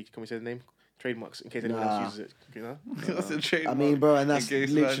tree. Can we say the name? Trademarks in case anyone else uses it. You know? That's a trademark. I mean, bro, and that's in case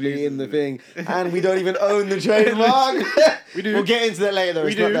literally in the man thing, and we don't even own the trademark. We do. We'll get into that later. Though.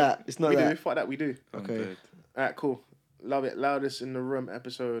 It's not that. It's not we that. do. Fuck that. We do. Okay. Alright, cool. Love it. Loudest in the Room,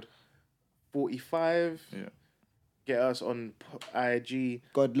 episode 45. Yeah. Get us on IG.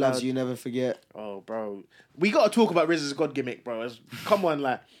 God loves you, never forget. Oh, bro. We got to talk about RZA's God gimmick, bro. Come on,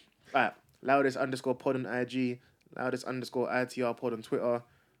 like, loudest_pod on IG, loudest_ITR pod on Twitter.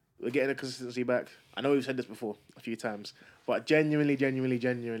 We're getting the consistency back. I know we've said this before a few times, but genuinely,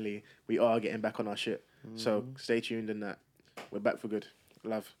 we are getting back on our shit. So stay tuned in that. We're back for good.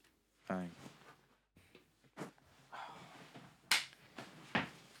 Love. Bang.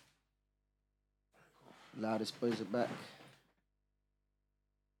 Loudest boys are back.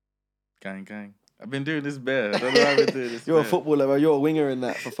 Gang. I've been doing this bare. I don't know how I've been doing this. You're a bare. footballer, bro. You're a winger in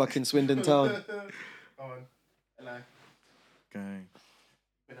that for fucking Swindon Town. On. Hello. Gang.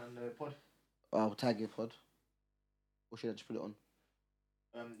 Been on the pod. I'll tag your pod. Or should I just put it on?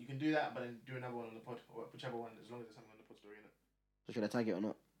 You can do that, but then do another one on the pod, or whichever one, as long as there's something on the pod story in it. So should I tag it or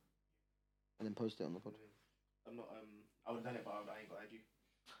not? And then post it on the pod. I'm not. I would have done it, but I ain't got IG.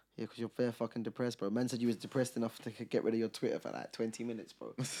 Yeah, because you're fair fucking depressed, bro. Man said you was depressed enough to get rid of your Twitter for like 20 minutes,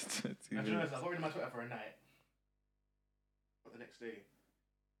 bro. I got rid of my Twitter for a night, but the next day.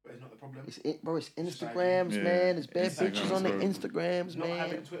 But it's not the problem. It's Instagrams, man. There's bare Instagram's bitches on the horrible. Instagrams, Not man.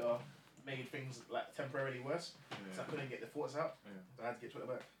 having Twitter made things like temporarily worse, so I couldn't get the thoughts out. Yeah. So I had to get Twitter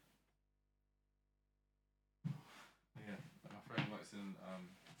back. Yeah, my friend works in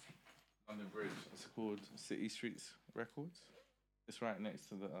London Bridge. It's called City Streets Records. It's right next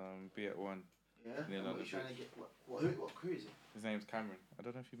to the Be at One. Yeah. Near What London you trying Bridge. to get? What crew is it? His name's Cameron. I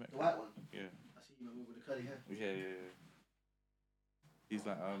don't know if you met The him. white one. Yeah. I see you man with the curly hair. Yeah. He's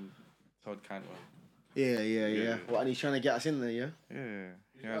like Todd Cantwell. Yeah. Yeah. What? And he's trying to get us in there, yeah. Yeah.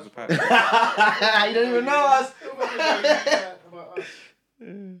 He has a pack. You don't even know us. About us.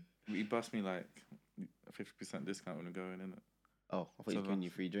 He bust me like a 50% discount when we go in, innit? Oh, I thought he was giving you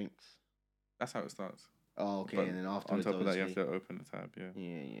free drinks. That's how it starts. Oh, okay. But And then on afterwards, top of that, you have obviously- to open the tab. Yeah.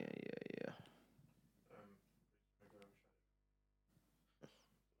 Yeah.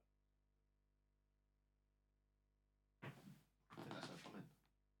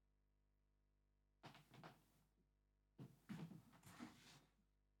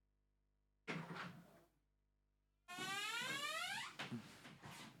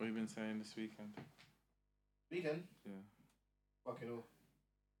 What have you been saying this weekend? Weekend? Yeah. Fucking all.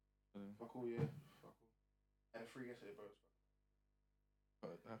 Fuck all, yeah. Fuck all. I had a free yesterday, bro.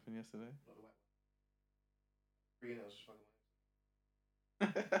 What happened yesterday? Not the white one. Free and it was just fucking money.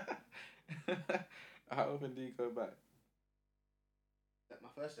 How often do you go back? My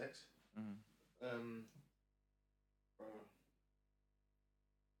first ex. Mm-hmm. Bro.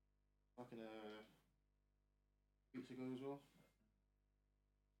 Fucking weeks ago as well.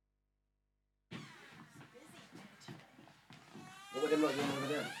 What were them not doing over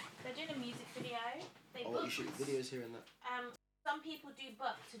there? They're doing a music video. They Oh, book. you shoot videos here and that. Some people do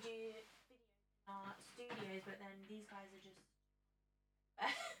book to do videos in our studios, but then these guys are just.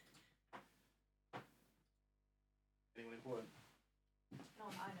 Anyone important?